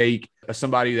might take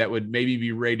somebody that would maybe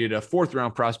be rated a 4th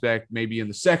round prospect, maybe in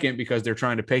the 2nd, because they're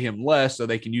trying to pay him less so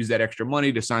they can use that extra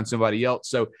money to sign somebody else.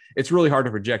 So it's really hard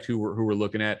to project who we're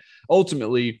looking at.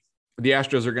 Ultimately, the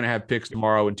Astros are going to have picks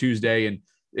tomorrow and Tuesday, and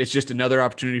it's just another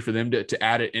opportunity for them to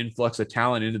add an influx of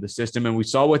talent into the system. And we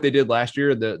saw what they did last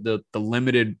year, the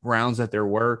limited rounds that there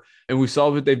were. And we saw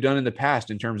what they've done in the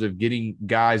past in terms of getting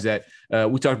guys that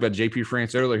we talked about JP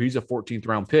France earlier. He's a 14th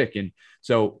round pick. And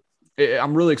so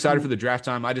I'm really excited for the draft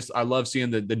time. I love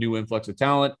seeing the new influx of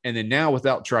talent. And then now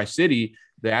without Tri-City,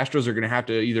 the Astros are going to have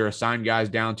to either assign guys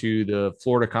down to the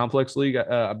Florida Complex League,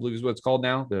 I believe is what it's called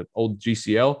now, the old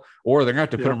GCL, or they're going to have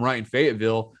to put them right in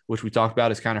Fayetteville, which we talked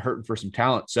about is kind of hurting for some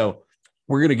talent. So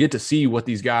we're going to get to see what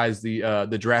these guys, the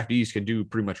draftees, can do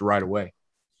pretty much right away.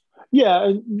 Yeah,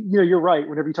 and you're right.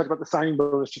 Whenever you talked about the signing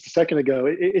bonus just a second ago,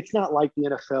 it's not like the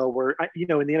NFL where in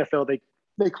the NFL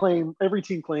every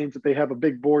team claims that they have a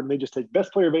big board and they just take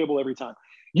best player available every time.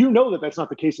 You know that that's not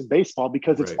the case in baseball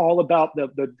because it's all about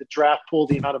the draft pool,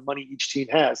 the amount of money each team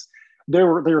has.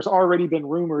 There's already been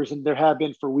rumors, and there have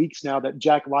been for weeks now, that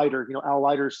Jack Leiter, Al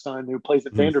Leiter's son who plays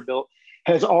at Vanderbilt,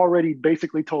 has already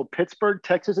basically told Pittsburgh,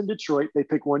 Texas, and Detroit, they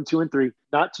pick 1, 2, and 3,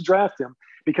 not to draft him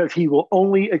because he will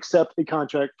only accept a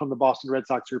contract from the Boston Red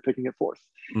Sox who are picking it fourth.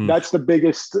 That's the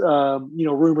biggest,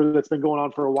 rumor that's been going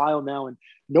on for a while now, and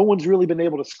no one's really been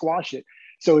able to squash it.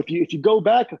 So if you go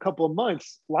back a couple of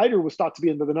months, Leiter was thought to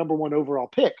be the number 1 overall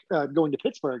pick going to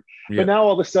Pittsburgh. But now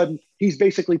all of a sudden, he's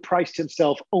basically priced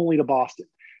himself only to Boston.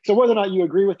 So whether or not you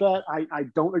agree with that, I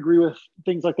don't agree with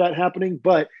things like that happening.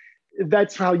 But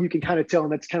that's how you can kind of tell,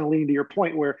 and that's kind of leaning to your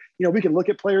point where, we can look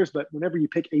at players, but whenever you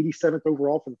pick 87th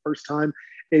overall for the first time,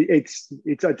 it's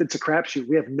a crapshoot.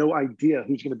 We have no idea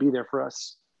who's going to be there for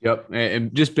us. Yep.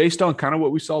 And just based on kind of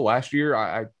what we saw last year,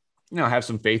 I have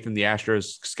some faith in the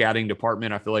Astros scouting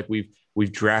department. I feel like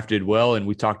we've drafted well, and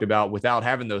we talked about without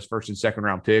having those first and second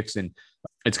round picks, and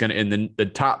it's going to, in the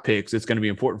top picks, it's going to be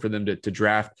important for them to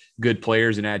draft good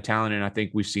players and add talent. And I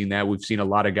think we've seen that. We've seen a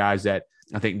lot of guys that,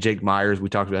 I think Jake Myers, we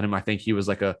talked about him. I think he was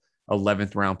like a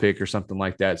 11th round pick or something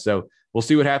like that. So we'll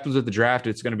see what happens with the draft.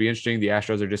 It's going to be interesting. The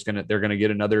Astros are they're going to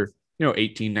get another,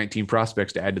 18, 19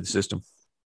 prospects to add to the system.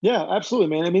 Yeah,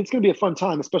 absolutely, man. I mean, it's going to be a fun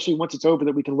time, especially once it's over,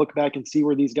 that we can look back and see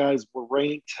where these guys were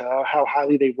ranked, how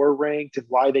highly they were ranked, and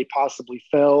why they possibly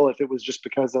fell. If it was just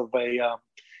because of maybe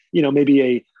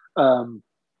a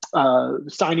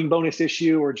signing bonus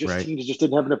issue, or just teams just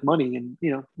didn't have enough money. And,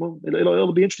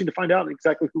 it'll be interesting to find out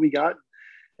exactly who we got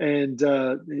and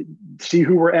see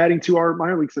who we're adding to our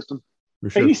minor league system.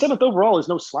 Sure. 87th overall is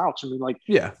no slouch. I mean,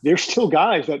 there's still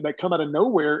guys that come out of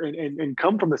nowhere and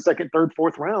come from the second, third,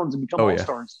 fourth rounds and become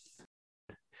all-stars.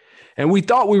 And we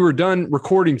thought we were done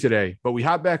recording today, but we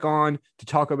hopped back on to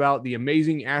talk about the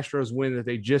amazing Astros win that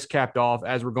they just capped off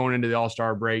as we're going into the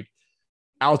All-Star break.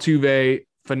 Altuve,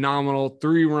 phenomenal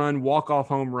 3-run walk-off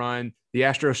home run. The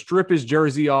Astros strip his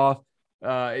jersey off.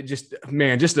 Just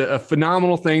a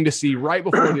phenomenal thing to see right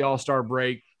before the All-Star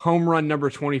break. Home run number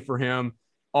 20 for him.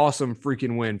 Awesome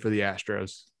freaking win for the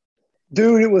Astros.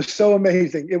 Dude, it was so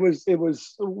amazing. It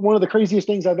was one of the craziest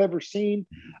things I've ever seen.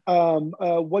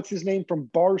 What's his name from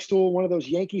Barstool? One of those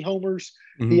Yankee homers.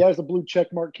 He has a blue check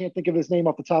mark. Can't think of his name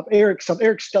off the top. Eric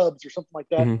Stubbs or something like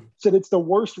that. Said it's the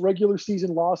worst regular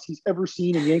season loss he's ever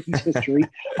seen in Yankees history.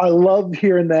 I loved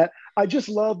hearing that. I just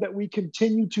love that we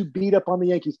continue to beat up on the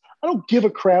Yankees. I don't give a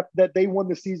crap that they won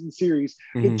the season series.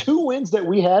 The 2 wins that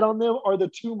we had on them are the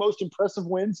 2 most impressive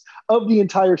wins of the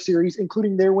entire series,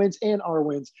 including their wins and our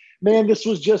wins. Man, this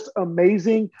was just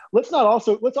amazing. Let's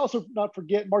also not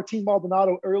forget Martin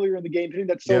Maldonado earlier in the game hitting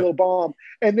that solo bomb,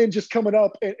 and then just coming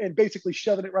up and basically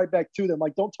shoving it right back to them.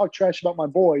 Like, don't talk trash about my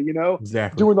boy,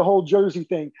 Exactly. Doing the whole jersey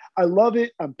thing. I love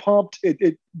it. I'm pumped.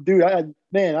 Dude, I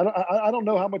don't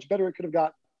know how much better it could have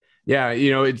gotten. Yeah,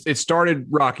 it started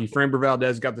rocky. Framber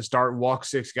Valdez got the start, walked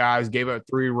 6 guys, gave up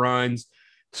 3 runs.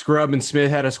 Scrub and Smith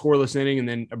had a scoreless inning, and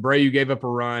then Abreu gave up a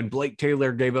run. Blake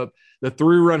Taylor gave up the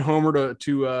 3-run homer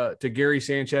to Gary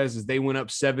Sanchez as they went up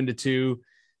 7-2,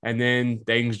 and then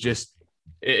things just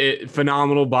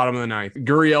phenomenal. Bottom of the ninth,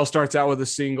 Gurriel starts out with a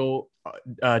single.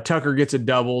 Tucker gets a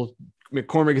double.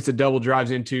 McCormick gets a double,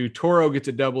 drives in 2. Toro gets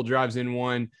a double, drives in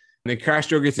 1. And then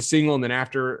Castro gets a single, and then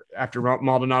after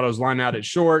Maldonado's line out at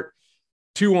short,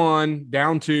 2 on,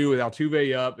 down 2 with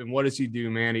Altuve up. And what does he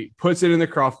do, man? He puts it in the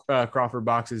Crawford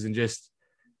boxes and just,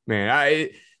 man,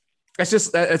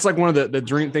 it's like one of the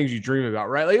dream things you dream about,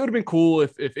 right? Like, it would have been cool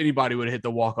if anybody would have hit the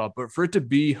walk-off, but for it to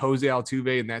be Jose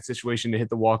Altuve in that situation to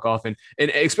hit the walk-off, and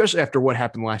especially after what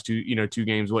happened the last 2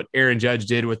 games, what Aaron Judge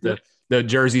did with the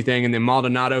jersey thing, and then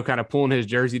Maldonado kind of pulling his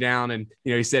jersey down, and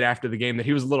he said after the game that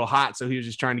he was a little hot, so he was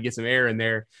just trying to get some air in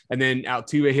there, and then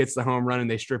Altuve hits the home run and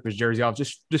they strip his jersey off.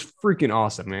 Just freaking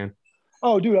awesome, man.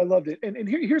 Oh, dude, I loved it. And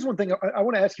here's one thing. I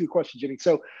want to ask you a question, Jimmy.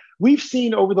 So we've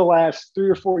seen over the last 3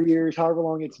 or 4 years, however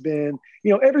long it's been,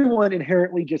 everyone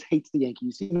inherently just hates the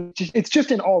Yankees. It's just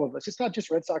in all of us. It's not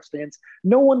just Red Sox fans.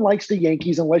 No one likes the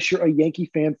Yankees unless you're a Yankee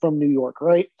fan from New York,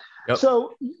 right? Yep.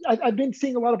 So I've been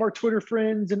seeing a lot of our Twitter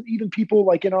friends and even people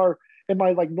like in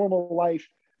my like normal life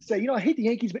say, I hate the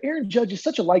Yankees, but Aaron Judge is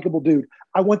such a likable dude.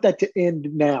 I want that to end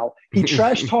now. He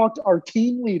trash talked our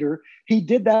team leader. He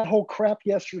did that whole crap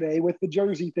yesterday with the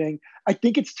jersey thing. I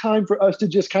think it's time for us to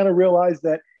just kind of realize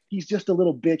that he's just a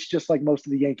little bitch, just like most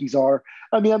of the Yankees are.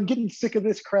 I mean, I'm getting sick of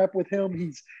this crap with him.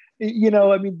 He's,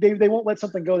 they won't let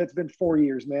something go that's been 4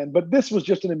 years, man. But this was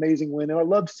just an amazing win. And I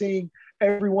love seeing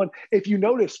everyone. If you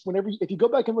notice, if you go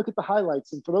back and look at the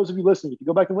highlights, and for those of you listening, if you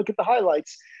go back and look at the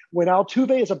highlights, when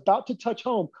Altuve is about to touch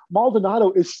home,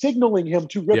 Maldonado is signaling him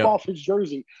to rip off his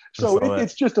jersey. So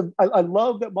it's just I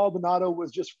love that Maldonado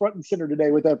was just front and center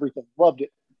today with everything. Loved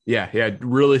it. Yeah,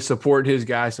 really support his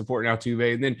guy, supporting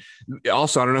Altuve. And then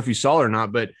also, I don't know if you saw it or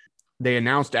not, but they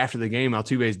announced after the game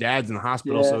Altuve's dad's in the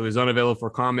hospital, so he was unavailable for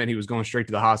comment. He was going straight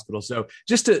to the hospital. So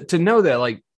just to know that,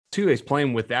 like, Altuve's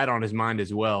playing with that on his mind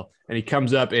as well, and he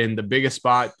comes up in the biggest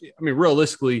spot. I mean,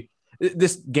 realistically,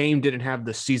 this game didn't have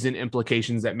the season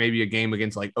implications that maybe a game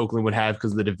against like Oakland would have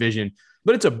because of the division,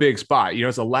 but it's a big spot. You know,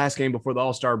 it's the last game before the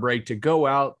All-Star break. To go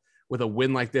out with a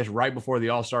win like this right before the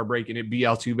All-Star break and it be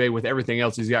Altuve with everything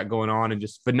else he's got going on, and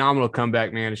just phenomenal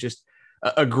comeback, man. It's just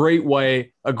a great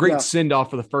way, a great send-off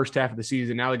for the first half of the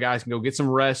season. Now the guys can go get some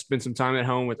rest, spend some time at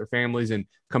home with their families, and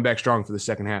come back strong for the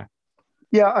second half.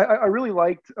 Yeah, I really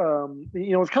liked, it's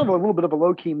kind of a little bit of a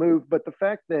low-key move, but the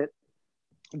fact that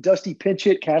Dusty pinch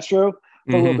hit Castro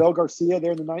for Robel Garcia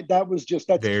there in the ninth,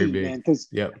 that's very key, big, man. Because,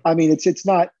 I mean, it's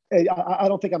not – I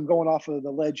don't think I'm going off of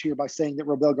the ledge here by saying that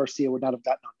Robel Garcia would not have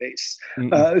gotten on base.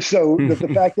 So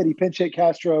the fact that he pinch hit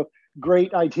Castro –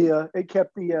 great idea. It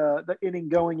kept the inning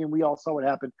going, and we all saw what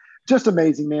happened. Just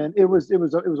amazing, man. It was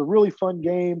a really fun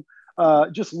game.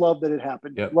 Just loved that it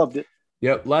happened. Loved it.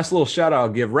 Yep. Last little shout out I'll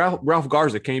give. Ralph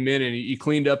Garza came in and he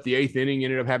cleaned up the eighth inning,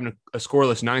 ended up having a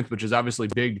scoreless ninth, which is obviously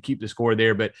big to keep the score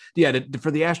there. But yeah, for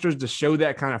the Astros to show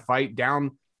that kind of fight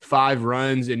down 5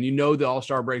 runs, and the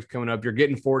All-Star break's coming up, you're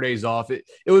getting 4 days off. It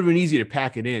would have been easy to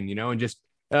pack it in, and just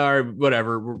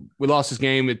whatever. We lost this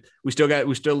game. We still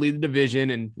lead the division,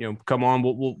 and come on,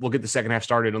 we'll get the second half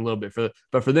started in a little bit.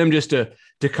 But for them just to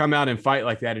come out and fight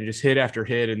like that and just hit after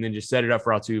hit and then just set it up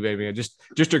for Altuve, man,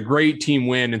 just a great team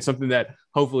win and something that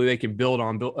hopefully they can build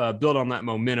on that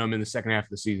momentum in the second half of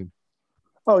the season.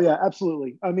 Oh yeah,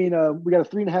 absolutely. I mean, we got a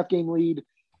 3.5 game lead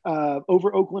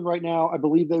over Oakland right now. I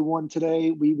believe they won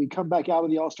today. We come back out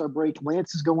of the All-Star break.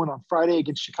 Lance is going on Friday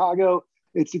against Chicago.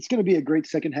 It's going to be a great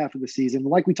second half of the season.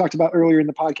 Like we talked about earlier in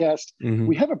the podcast,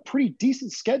 we have a pretty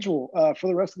decent schedule for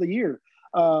the rest of the year.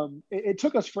 It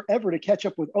took us forever to catch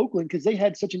up with Oakland because they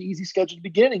had such an easy schedule at the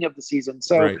beginning of the season.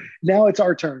 So now it's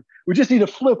our turn. We just need to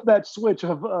flip that switch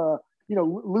of,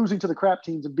 losing to the crap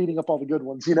teams and beating up all the good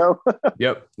ones,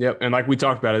 Yep. And like we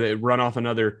talked about it, run off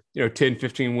another, 10,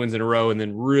 15 wins in a row and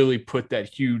then really put that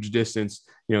huge distance,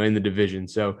 in the division.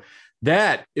 So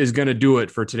that is going to do it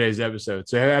for today's episode.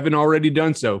 So if you haven't already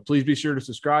done so, please be sure to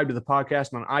subscribe to the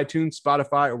podcast on iTunes,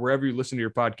 Spotify, or wherever you listen to your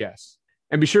podcasts.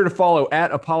 And be sure to follow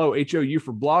at Apollo HOU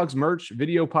for blogs, merch,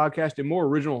 video, podcast, and more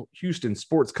original Houston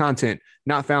sports content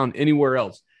not found anywhere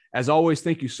else. As always,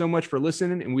 thank you so much for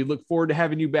listening, and we look forward to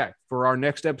having you back for our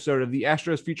next episode of the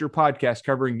Astros Future podcast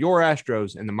covering your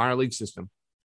Astros and the minor league system.